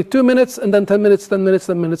see 22 minutes, and then 10 minutes, 10 minutes,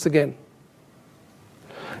 10 minutes again.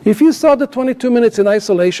 If you saw the 22 minutes in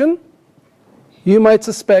isolation, you might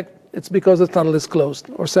suspect it's because the tunnel is closed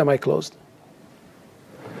or semi-closed.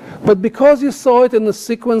 But because you saw it in a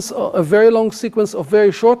sequence, a very long sequence of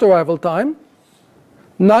very short arrival time,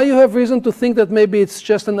 now you have reason to think that maybe it's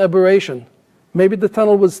just an aberration. Maybe the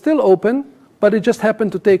tunnel was still open, but it just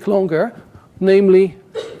happened to take longer, namely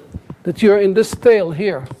that you're in this tail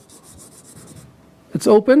here. It's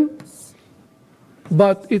open,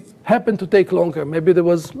 but it happened to take longer. Maybe there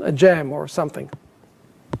was a jam or something.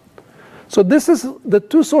 So this is the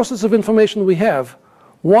two sources of information we have.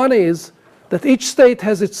 One is that each state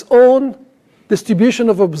has its own distribution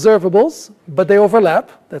of observables, but they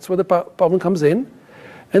overlap. That's where the problem comes in.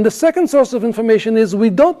 And the second source of information is we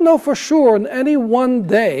don't know for sure on any one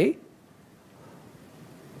day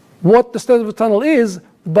what the state of the tunnel is,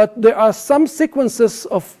 but there are some sequences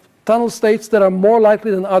of tunnel states that are more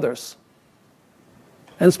likely than others.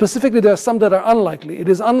 And specifically, there are some that are unlikely. It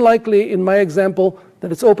is unlikely, in my example,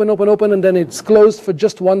 that it's open, open, open, and then it's closed for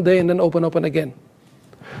just one day and then open, open again.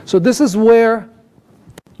 So this is where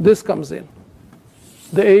this comes in,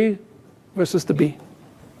 the A versus the B.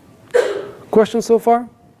 Questions so far?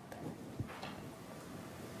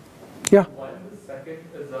 Yeah? Why is the second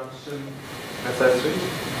assumption necessary?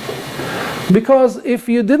 Because if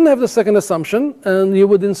you didn't have the second assumption, and you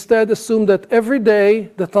would instead assume that every day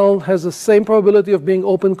the tunnel has the same probability of being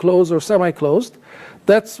open, closed, or semi-closed,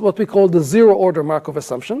 that's what we call the zero-order Markov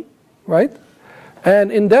assumption, right?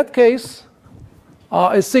 And in that case,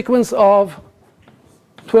 a sequence of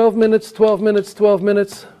 12 minutes, 12 minutes, 12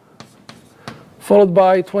 minutes, followed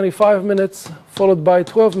by 25 minutes, followed by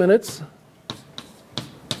 12 minutes.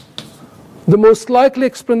 The most likely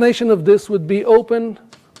explanation of this would be open,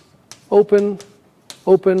 open,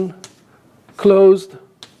 open, closed,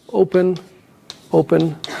 open,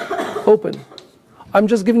 open, open. I'm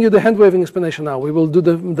just giving you the hand-waving explanation now. We will do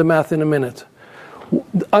the math in a minute.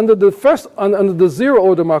 Under the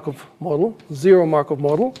zero-order Markov model, zero Markov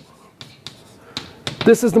model,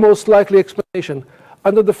 this is the most likely explanation.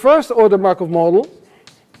 Under the first-order Markov model,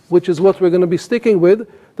 which is what we're going to be sticking with,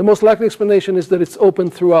 the most likely explanation is that it's open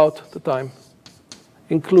throughout the time,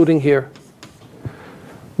 including here.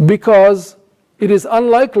 Because it is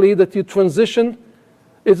unlikely that you transition.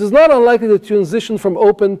 It is not unlikely that you transition from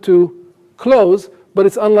open to close, but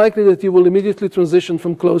it's unlikely that you will immediately transition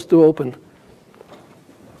from close to open.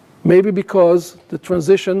 Maybe because the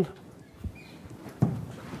transition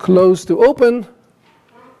close to open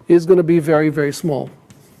is going to be very, very small.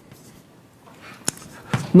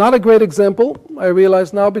 Not a great example, I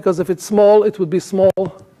realize now, because if it's small, it would be small.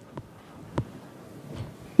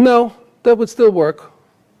 No, that would still work.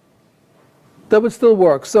 That would still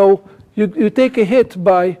work. So you take a hit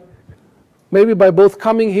by maybe by both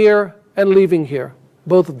coming here and leaving here,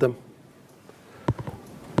 both of them.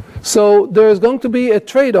 So there is going to be a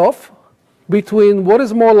trade-off between what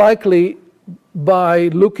is more likely by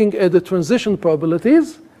looking at the transition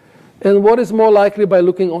probabilities and what is more likely by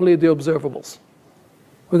looking only at the observables.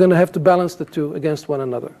 We're going to have to balance the two against one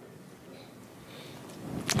another.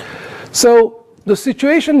 So the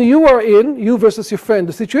situation you are in, you versus your friend,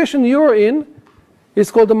 the situation you are in is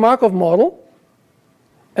called the Markov model.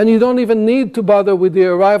 And you don't even need to bother with the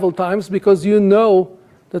arrival times because you know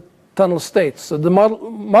the tunnel states. So the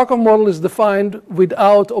Markov model is defined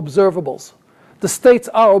without observables. The states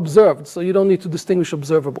are observed, so you don't need to distinguish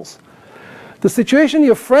observables. The situation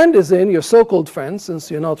your friend is in, your so-called friend, since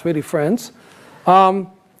you're not really friends,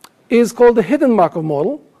 is called the hidden Markov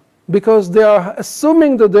model because they are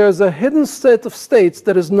assuming that there's a hidden set of states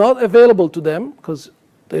that is not available to them because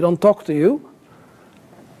they don't talk to you.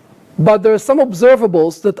 But there are some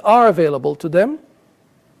observables that are available to them.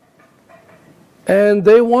 And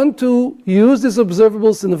they want to use these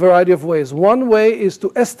observables in a variety of ways. One way is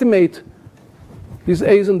to estimate these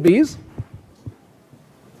A's and B's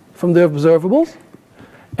from the observables.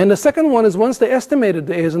 And the second one is once they estimated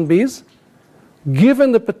the A's and B's,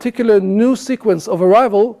 given the particular new sequence of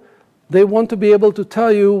arrival, they want to be able to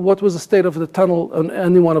tell you what was the state of the tunnel on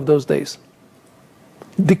any one of those days.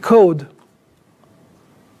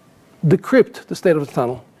 Decrypt the state of the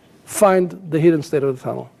tunnel. Find the hidden state of the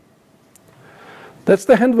tunnel. That's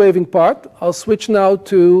the hand-waving part. I'll switch now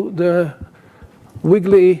to the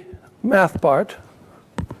wiggly math part.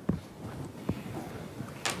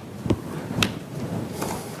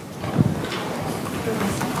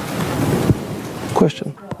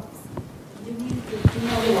 Question?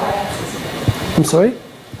 I'm sorry?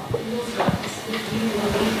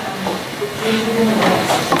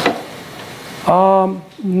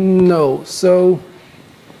 No. So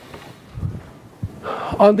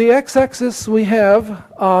on the x-axis we have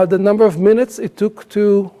the number of minutes it took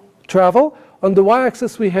to travel. On the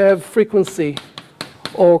y-axis we have frequency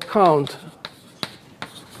or count.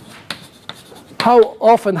 How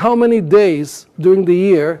often, how many days during the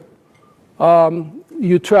year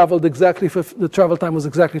you traveled exactly, the travel time was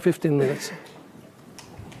exactly 15 minutes.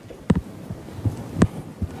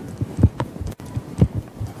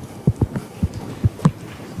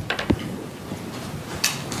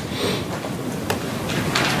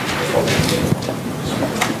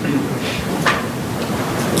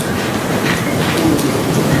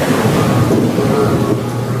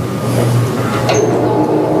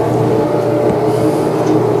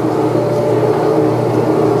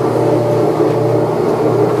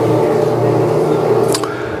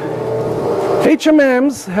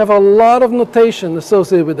 HMMs have a lot of notation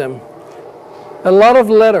associated with them, a lot of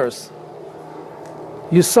letters.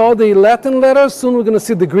 You saw the Latin letters, soon we're going to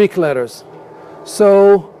see the Greek letters.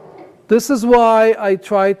 So this is why I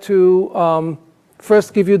try to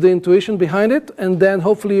first give you the intuition behind it, and then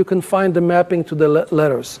hopefully you can find the mapping to the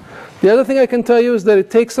letters. The other thing I can tell you is that it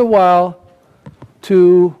takes a while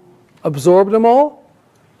to absorb them all.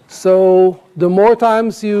 So the more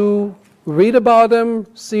times you read about them,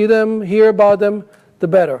 see them, hear about them, the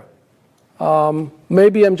better.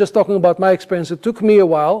 Maybe I'm just talking about my experience. It took me a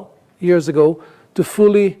while. years ago to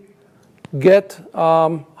fully get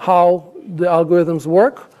how the algorithms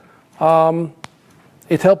work.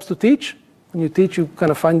 It helps to teach. When you teach, you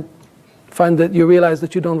kind of find that you realize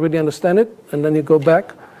that you don't really understand it, and then you go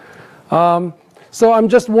back. So I'm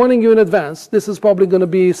just warning you in advance. This is probably going to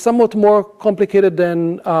be somewhat more complicated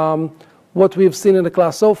than what we've seen in the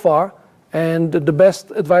class so far. And the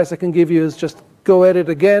best advice I can give you is just go at it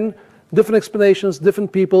again. Different explanations,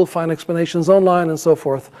 different people, find explanations online, and so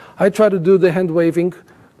forth. I try to do the hand waving,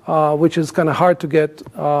 which is kind of hard to get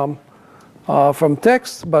from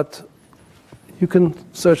text, but you can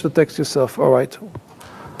search the text yourself. All right.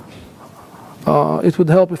 It would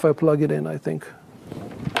help if I plug it in, I think.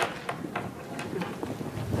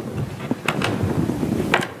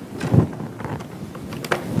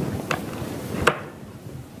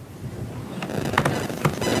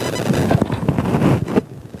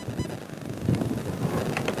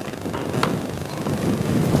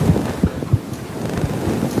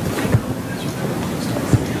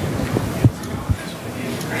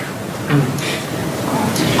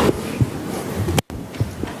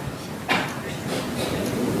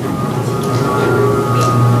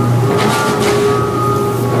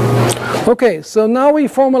 Okay, so now we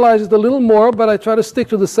formalize it a little more, but I try to stick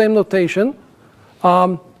to the same notation.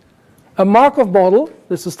 A Markov model,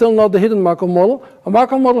 this is still not the hidden Markov model. A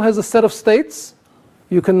Markov model has a set of states.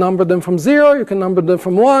 You can number them from 0, you can number them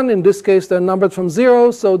from 1. In this case, they're numbered from 0,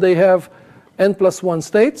 so they have n+1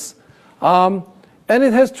 states. And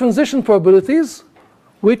it has transition probabilities,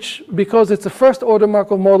 which, because it's a first-order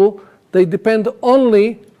Markov model, they depend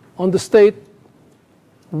only on the state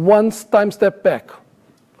one time step back.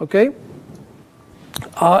 Okay?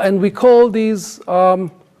 And we call these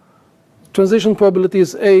transition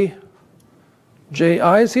probabilities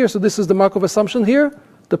AJIs here. So this is the Markov assumption here.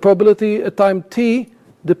 The probability at time t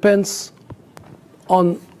depends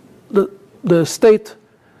on the state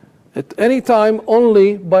at any time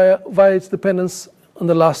only via its dependence on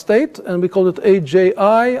the last state. And we call it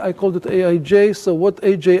AJI. I called it AIJ. So what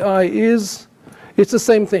AJI is, it's the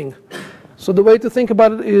same thing. So the way to think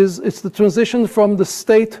about it is it's the transition from the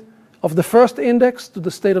state of the first index to the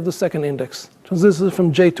state of the second index. Transition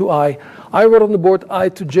from J to I. I wrote on the board I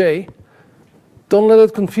to J. Don't let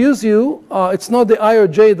it confuse you. It's not the I or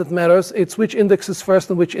J that matters. It's which index is first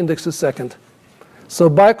and which index is second. So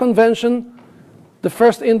by convention, the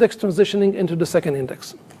first index transitioning into the second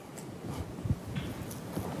index.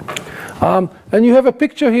 And you have a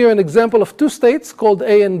picture here, an example of two states called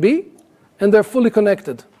A and B, and they're fully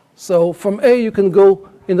connected. So from A, you can go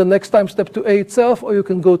in the next time step to A itself, or you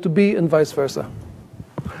can go to B and vice versa.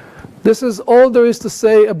 This is all there is to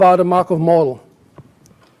say about a Markov model.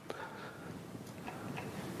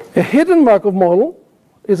 A hidden Markov model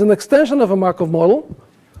is an extension of a Markov model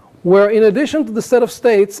where, in addition to the set of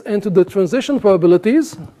states and to the transition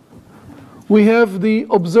probabilities, we have the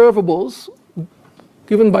observables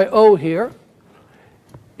given by O here.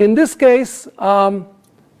 In this case, the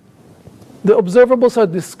observables are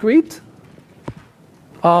discrete.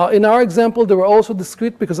 In our example, they were also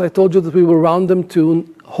discrete because I told you that we will round them to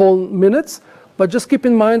whole minutes. But just keep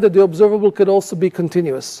in mind that the observable could also be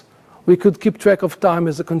continuous. We could keep track of time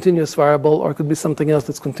as a continuous variable, or it could be something else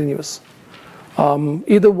that's continuous.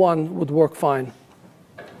 Either one would work fine.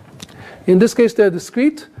 In this case, they're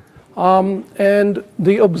discrete. And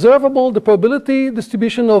the observable, the probability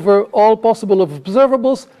distribution over all possible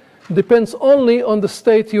observables depends only on the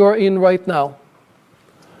state you are in right now,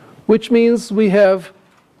 which means we have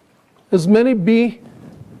as many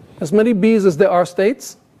B's as there are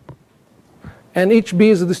states, and each B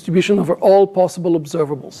is a distribution over all possible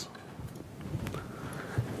observables.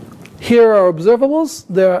 Here are observables.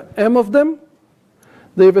 There are M of them.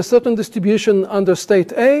 They have a certain distribution under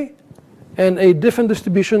state A and a different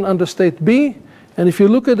distribution under state B. And if you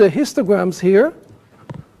look at the histograms here,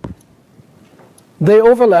 they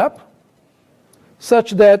overlap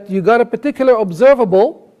such that you got a particular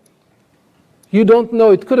observable. You don't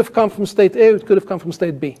know, it could have come from state A, or it could have come from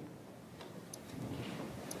state B.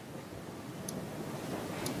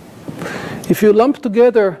 If you lump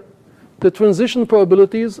together the transition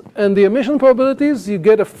probabilities and the emission probabilities, you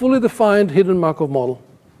get a fully defined hidden Markov model.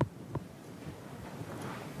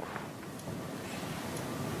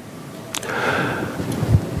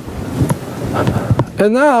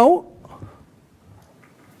 And now,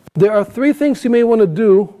 there are three things you may want to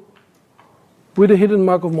do with a hidden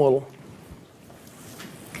Markov model.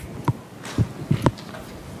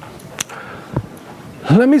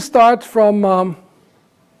 Let me start from,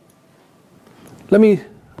 let me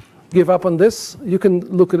give up on this. You can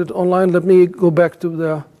look at it online. Let me go back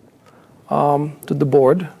to the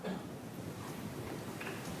board.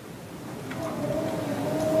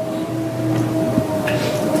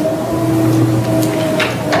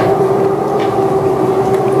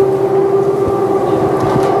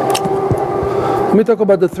 Let me talk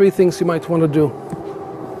about the three things you might want to do.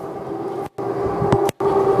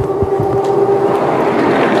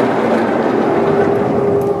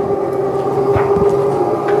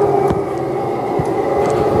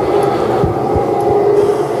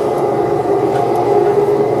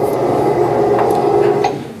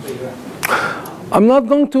 I'm not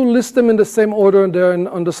going to list them in the same order there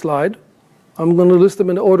on the slide. I'm going to list them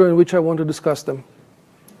in the order in which I want to discuss them.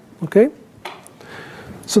 Okay?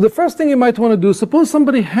 So the first thing you might want to do, suppose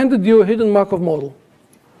somebody handed you a hidden Markov model.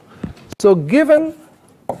 So given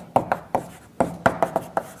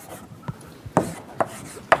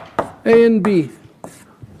A and B,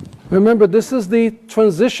 remember this is the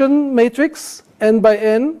transition matrix, n by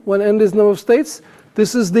n, when n is number of states.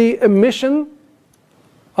 This is the emission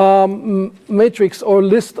matrix or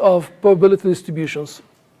list of probability distributions.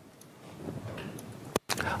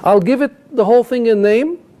 I'll give it the whole thing a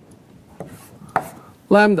name,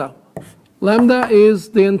 lambda. Lambda is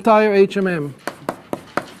the entire HMM,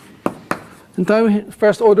 entire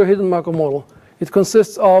first order hidden Markov model. It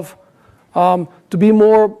consists of, to be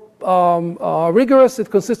more rigorous, it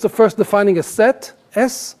consists of first defining a set,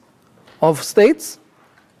 S, of states,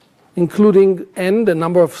 including n, the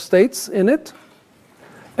number of states in it,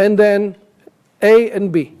 and then A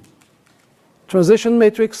and B, transition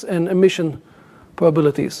matrix and emission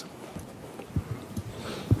probabilities.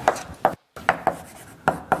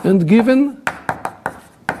 And given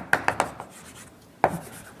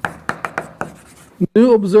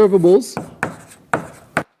new observables,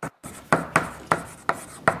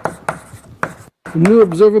 new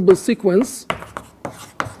observable sequence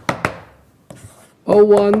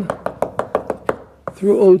O1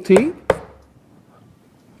 through OT,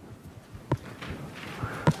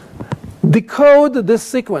 decode this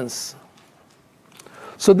sequence.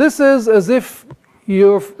 So this is as if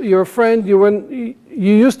your friend, you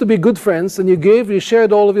used to be good friends, and you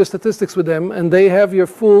shared all of your statistics with them, and they have your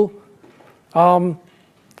full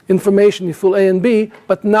information, your full A and B,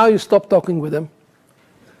 but now you stop talking with them.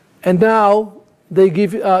 And now they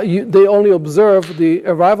give they only observe the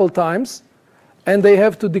arrival times, and they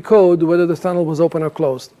have to decode whether the tunnel was open or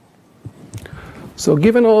closed. So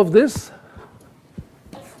given all of this,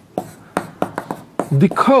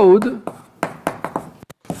 decode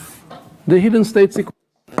the hidden state sequence.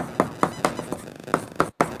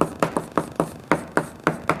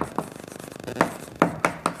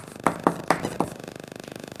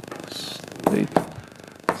 State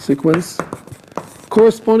sequence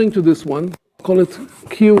corresponding to this one, call it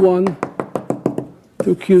Q1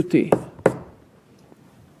 to QT.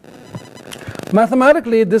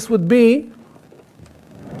 Mathematically, this would be,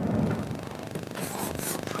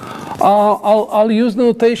 I'll use the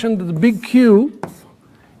notation that the big Q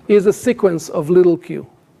is a sequence of little q.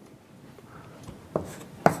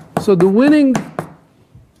 So the winning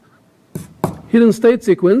hidden state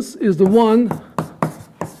sequence is the one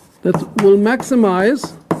that will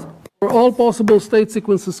maximize for all possible state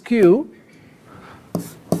sequences q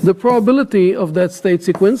the probability of that state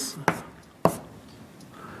sequence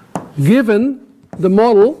given the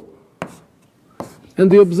model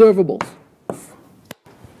and the observables.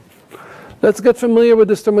 Let's get familiar with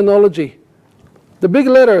this terminology. The big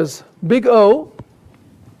letters, big O,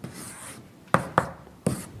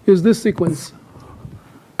 is this sequence.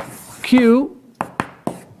 Q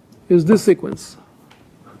is this sequence.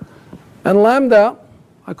 And lambda,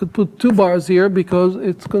 I could put 2 bars here because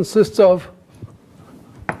it consists of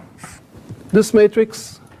this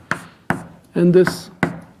matrix and this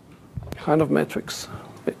kind of matrix.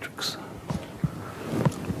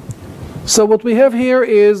 So what we have here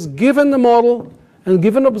is, given the model and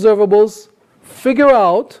given observables, figure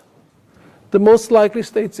out the most likely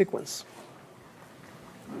state sequence.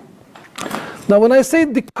 Now when I say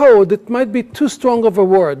decode, it might be too strong of a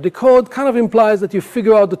word. Decode kind of implies that you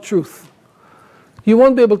figure out the truth. You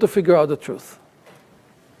won't be able to figure out the truth.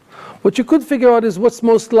 What you could figure out is what's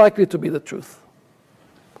most likely to be the truth.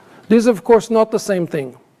 These are, of course, not the same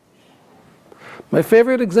thing. My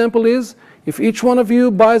favorite example is, if each one of you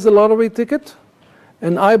buys a lottery ticket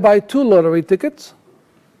and I buy 2 lottery tickets,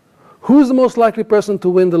 who's the most likely person to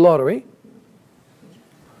win the lottery?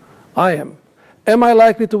 I am. Am I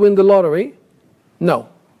likely to win the lottery? No.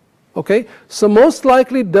 Okay? So most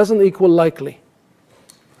likely doesn't equal likely.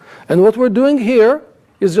 And what we're doing here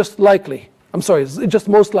is just likely. I'm sorry, it's just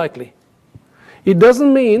most likely. It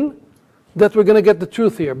doesn't mean that we're going to get the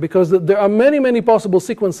truth here, because there are many, many possible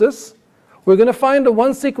sequences. We're going to find the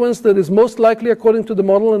one sequence that is most likely according to the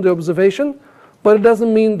model and the observation, but it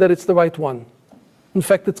doesn't mean that it's the right one. In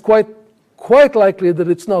fact, it's quite likely that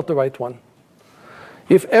it's not the right one.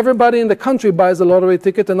 If everybody in the country buys a lottery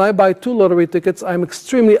ticket and I buy 2 lottery tickets, I'm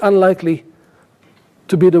extremely unlikely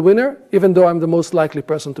to be the winner, even though I'm the most likely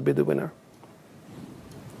person to be the winner.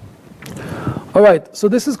 All right, so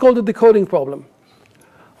this is called the decoding problem.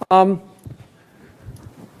 I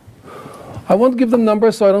won't give them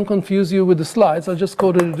numbers so I don't confuse you with the slides. I'll just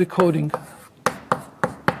go to the decoding.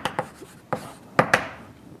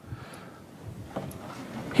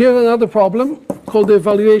 Here's another problem called the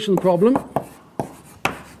evaluation problem.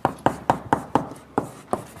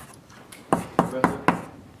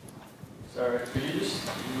 Sorry, could you just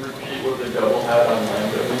repeat what the double hat on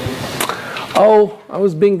lambda means? Oh, I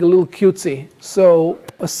was being a little cutesy. So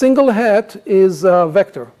a single hat is a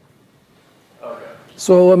vector. Okay.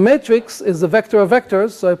 So a matrix is a vector of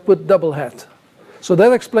vectors, so I put double hat. So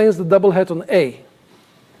that explains the double hat on A.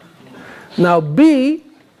 Now B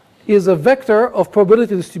is a vector of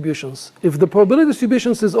probability distributions. If the probability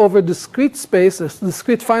distributions is over discrete space, a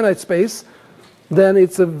discrete finite space, then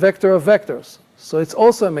it's a vector of vectors. So it's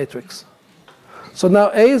also a matrix. So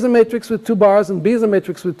now A is a matrix with 2 bars and B is a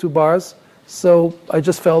matrix with 2 bars. So I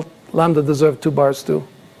just felt lambda deserved 2 bars too.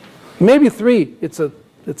 Maybe 3. It's a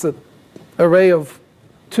array of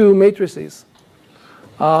 2 matrices.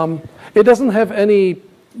 It doesn't have any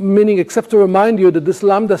meaning except to remind you that this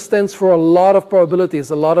lambda stands for a lot of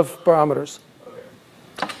probabilities, a lot of parameters.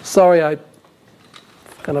 Okay. Sorry, I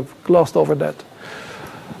kind of glossed over that.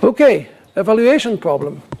 Okay, evaluation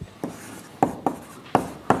problem.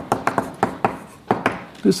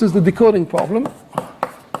 This is the decoding problem.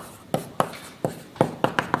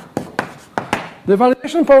 The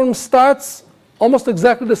evaluation problem starts almost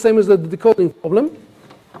exactly the same as the decoding problem.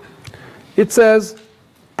 It says,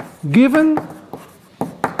 given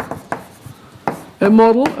a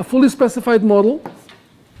model, a fully specified model,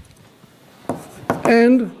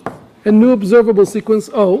 and a new observable sequence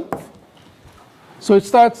O. So it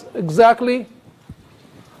starts exactly,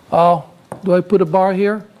 do I put a bar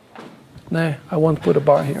here? Nah, I won't put a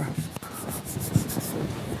bar here.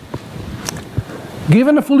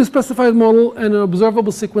 Given a fully specified model and an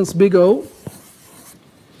observable sequence big O,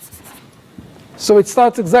 so it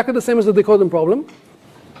starts exactly the same as the decoding problem.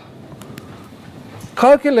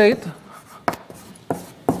 Calculate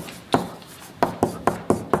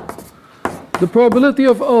the probability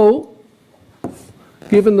of O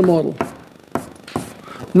given the model.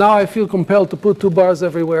 Now I feel compelled to put 2 bars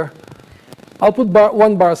everywhere. I'll put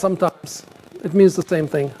 1 bar sometimes. It means the same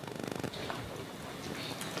thing.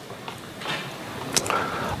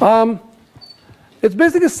 It's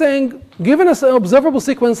basically saying, given us an observable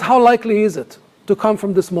sequence, how likely is it to come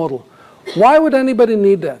from this model? Why would anybody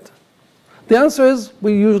need that? The answer is,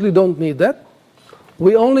 we usually don't need that.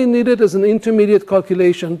 We only need it as an intermediate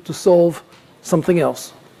calculation to solve something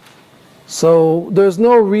else. So there's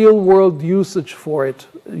no real-world usage for it,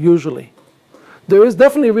 usually. There is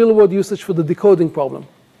definitely real-world usage for the decoding problem.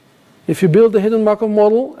 If you build a hidden Markov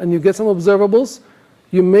model and you get some observables,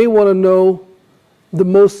 you may want to know the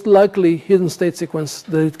most likely hidden state sequence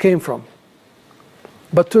that it came from.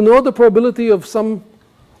 But to know the probability of some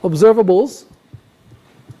observables,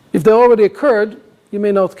 if they already occurred, you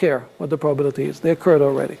may not care what the probability is. They occurred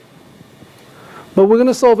already. But we're going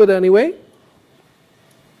to solve it anyway.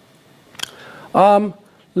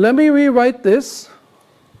 Let me rewrite this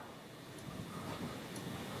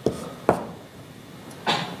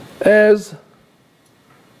as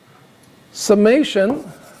summation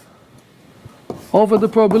over the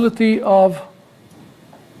probability of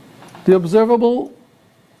the observable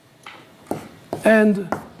and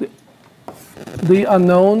the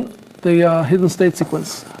unknown, the hidden state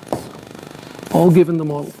sequence, all given the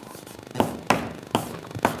model.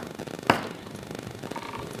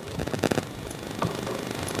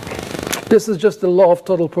 This is just the law of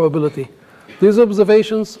total probability. These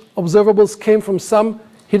observables came from some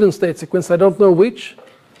hidden state sequence. I don't know which.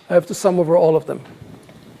 I have to sum over all of them.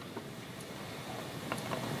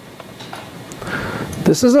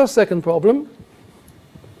 This is our second problem.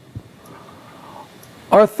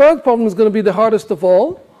 Our third problem is going to be the hardest of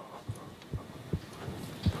all.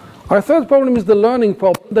 Our third problem is the learning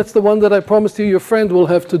problem. That's the one that I promised you your friend will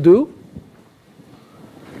have to do.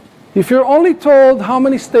 If you're only told how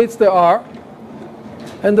many states there are,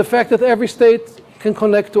 and the fact that every state can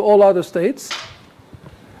connect to all other states,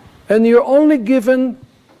 and you're only given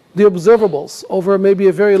the observables over maybe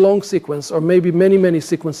a very long sequence, or maybe many, many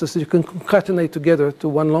sequences that you can concatenate together to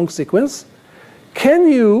one long sequence, can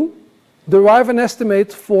you derive an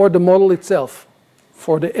estimate for the model itself,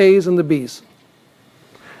 for the A's and the B's?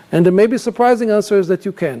 And the maybe surprising answer is that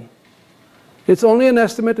you can. It's only an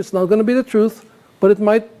estimate. It's not going to be the truth, but it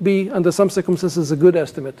might be, under some circumstances, a good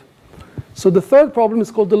estimate. So the third problem is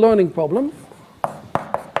called the learning problem.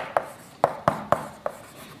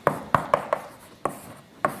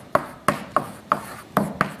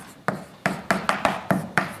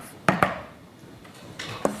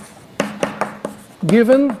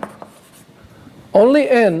 Given only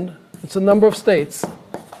n, it's a number of states.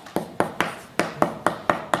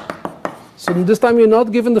 So this time you're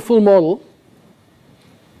not given the full model.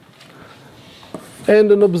 And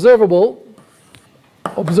an observable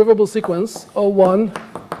sequence, O1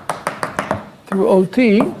 through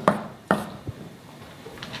OT,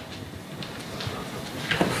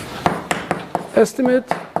 estimate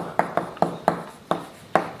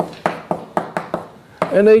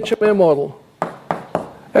an HMM model.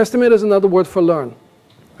 Estimate is another word for learn,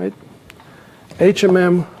 right?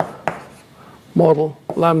 HMM model,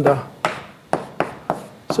 lambda.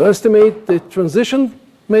 So estimate the transition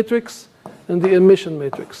matrix and the emission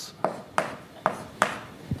matrix.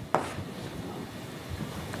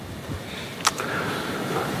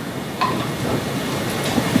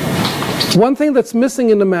 One thing that's missing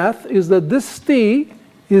in the math is that this t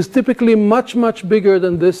is typically much, much bigger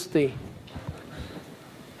than this t.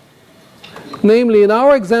 Namely, in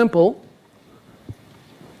our example,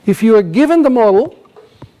 if you are given the model,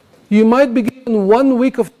 you might be given 1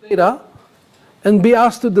 week of data and be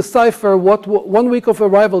asked to decipher 1 week of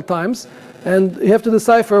arrival times, and you have to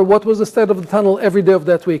decipher what was the state of the tunnel every day of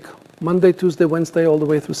that week, Monday, Tuesday, Wednesday, all the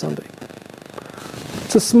way through Sunday.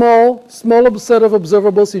 It's a small set of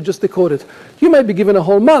observables, you just decode it. You might be given a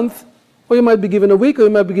whole month, or you might be given a week, or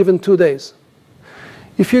you might be given 2 days.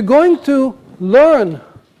 If you're going to learn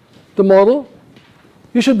the model,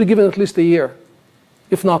 you should be given at least a year,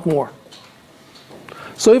 if not more.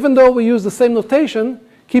 So even though we use the same notation,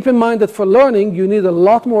 keep in mind that for learning, you need a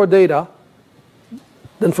lot more data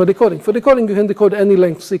than for decoding. For decoding, you can decode any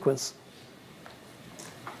length sequence.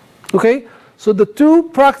 Okay? So the two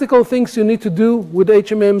practical things you need to do with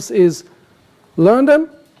HMMs is learn them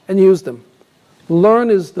and use them. Learn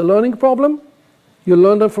is the learning problem. You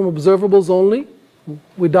learn them from observables only,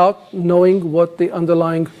 without knowing what the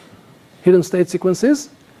underlying hidden state sequence is.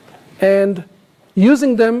 And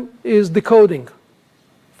using them is decoding,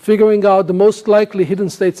 figuring out the most likely hidden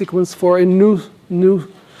state sequence for a new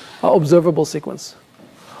observable sequence.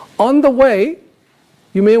 On the way,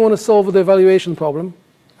 you may want to solve the evaluation problem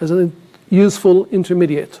as a useful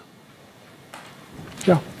intermediate.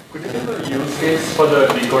 Yeah? Could you give a use case for the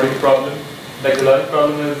decoding problem? Like the learning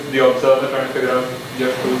problem is the observer trying to figure out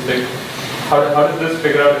your true state. How does this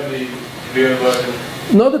figure out in the real world?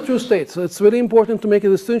 Not the true state. So it's very important to make a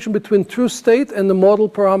distinction between true state and the model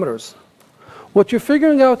parameters. What you're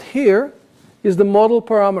figuring out here is the model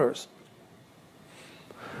parameters.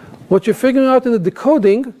 What you're figuring out in the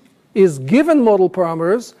decoding is, given model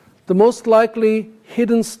parameters, the most likely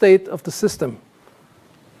hidden state of the system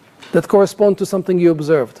that correspond to something you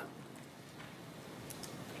observed.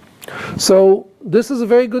 So this is a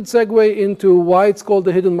very good segue into why it's called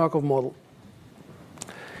the hidden Markov model.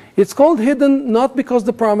 It's called hidden not because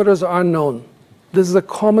the parameters are unknown. This is a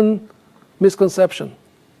common misconception.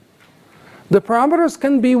 The parameters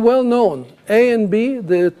can be well known. A and B,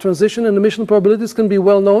 the transition and emission probabilities, can be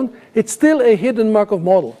well known. It's still a hidden Markov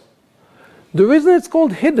model. The reason it's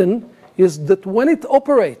called hidden is that when it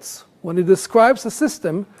operates, when it describes a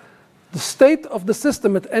system, the state of the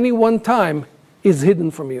system at any one time is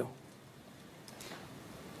hidden from you.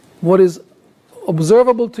 What is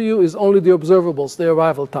observable to you is only the observables, the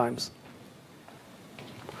arrival times.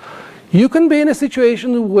 You can be in a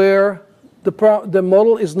situation where the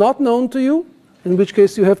model is not known to you, in which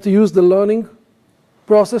case you have to use the learning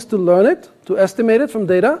process to learn it, to estimate it from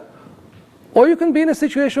data. Or you can be in a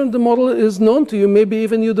situation where the model is known to you, maybe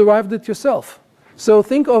even you derived it yourself. So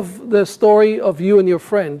think of the story of you and your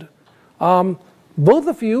friend. Both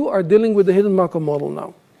of you are dealing with the hidden Markov model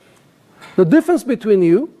now. The difference between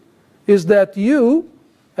you is that you,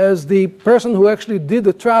 as the person who actually did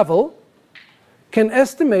the travel, can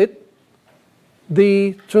estimate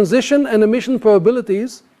the transition and emission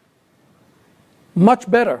probabilities much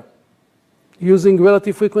better using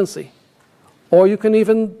relative frequency. Or you can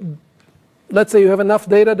even, let's say you have enough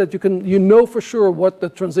data that you know for sure what the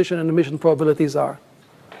transition and emission probabilities are.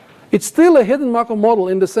 It's still a hidden Markov model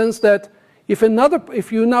in the sense that if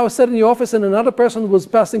you now sat in your office and another person was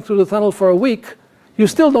passing through the tunnel for a week, you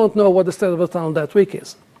still don't know what the state of the tunnel that week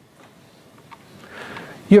is.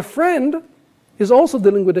 Your friend is also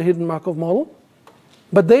dealing with a hidden Markov model,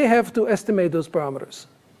 but they have to estimate those parameters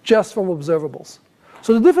just from observables.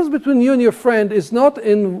 So the difference between you and your friend is not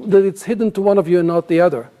in that it's hidden to one of you and not the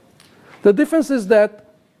other. The difference is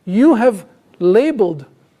that you have labeled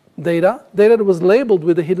data that was labeled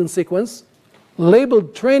with a hidden sequence,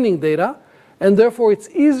 labeled training data, and therefore it's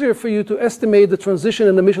easier for you to estimate the transition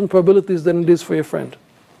and emission probabilities than it is for your friend.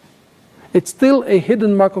 It's still a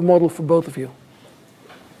hidden Markov model for both of you.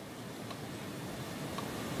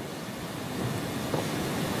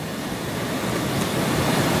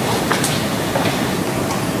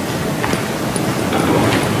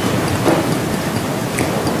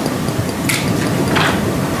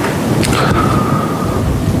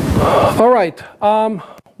 All right,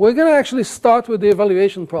 we're going to actually start with the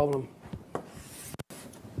evaluation problem.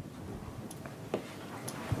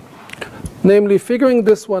 Namely, figuring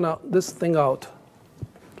this thing out.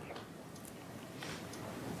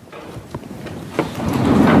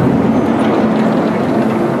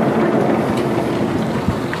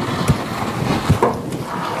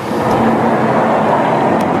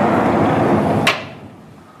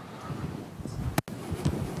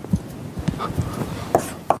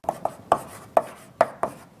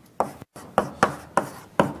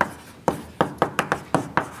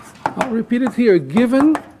 I'll repeat it here.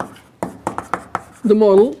 Given the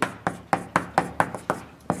model,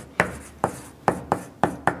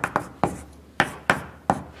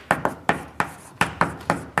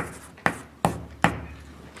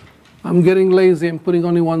 I'm getting lazy, I'm putting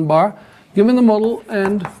only one bar. Given the model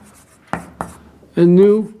and a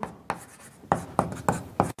new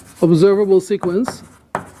observable sequence.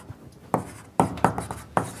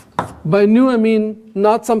 By new, I mean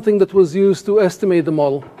not something that was used to estimate the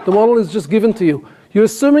model. The model is just given to you. You're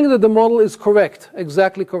assuming that the model is correct,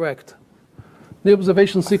 exactly correct. The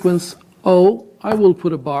observation sequence O, I will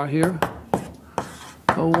put a bar here,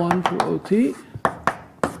 O1 through OT.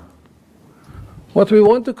 What we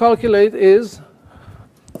want to calculate is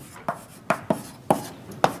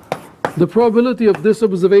the probability of this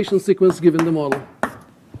observation sequence given the model.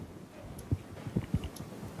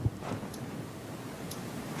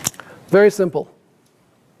 Very simple.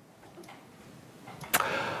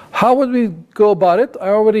 How would we go about it? I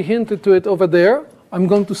already hinted to it over there. I'm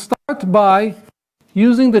going to start by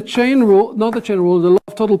using the chain rule, not the chain rule, the law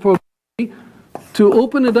of total probability, to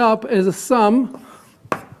open it up as a sum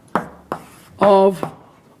of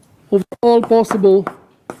all possible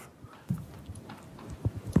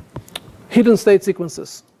hidden state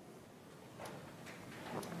sequences.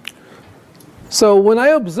 So when I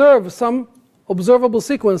observe some observable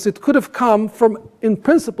sequence, it could have come from, in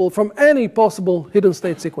principle, from any possible hidden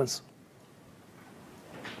state sequence.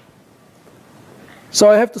 So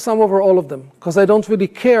I have to sum over all of them, because I don't really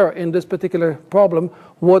care in this particular problem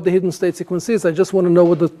what the hidden state sequence is. I just want to know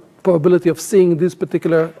what the probability of seeing these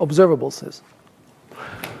particular observables is.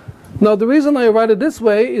 Now the reason I write it this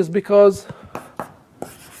way is because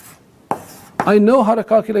I know how to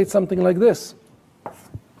calculate something like this.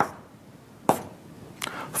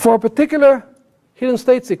 For a particular hidden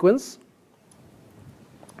state sequence,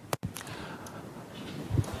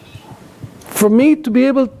 for me to be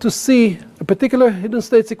able to see a particular hidden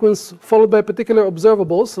state sequence followed by a particular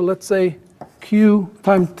observable, so let's say Q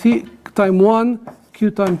time T time 1,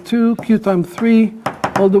 Q time 2, Q time 3,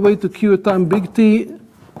 all the way to Q time big T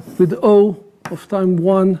with O of time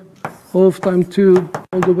 1, O of time 2,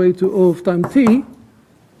 all the way to O of time T,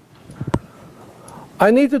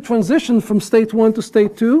 I need to transition from state 1 to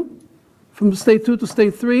state 2, from state 2 to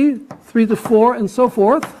state 3, 3 to 4, and so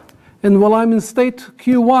forth. And while I'm in state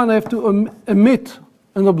Q1, I have to emit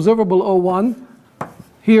an observable O1,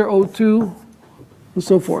 here O2, and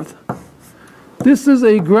so forth. This is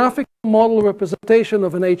a graphical model representation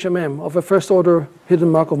of an HMM, of a first order hidden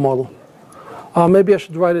Markov model. Maybe I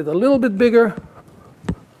should write it a little bit bigger.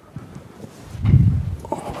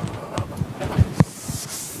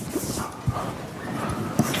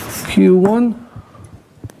 Q1.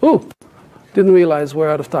 Oh, didn't realize we're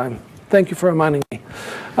out of time. Thank you for reminding me.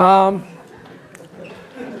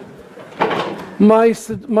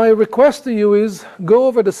 My request to you is go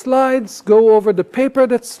over the slides, go over the paper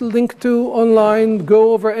that's linked to online,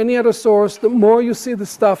 go over any other source. The more you see the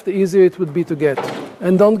stuff, the easier it would be to get.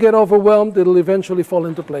 And don't get overwhelmed, it'll eventually fall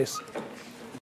into place.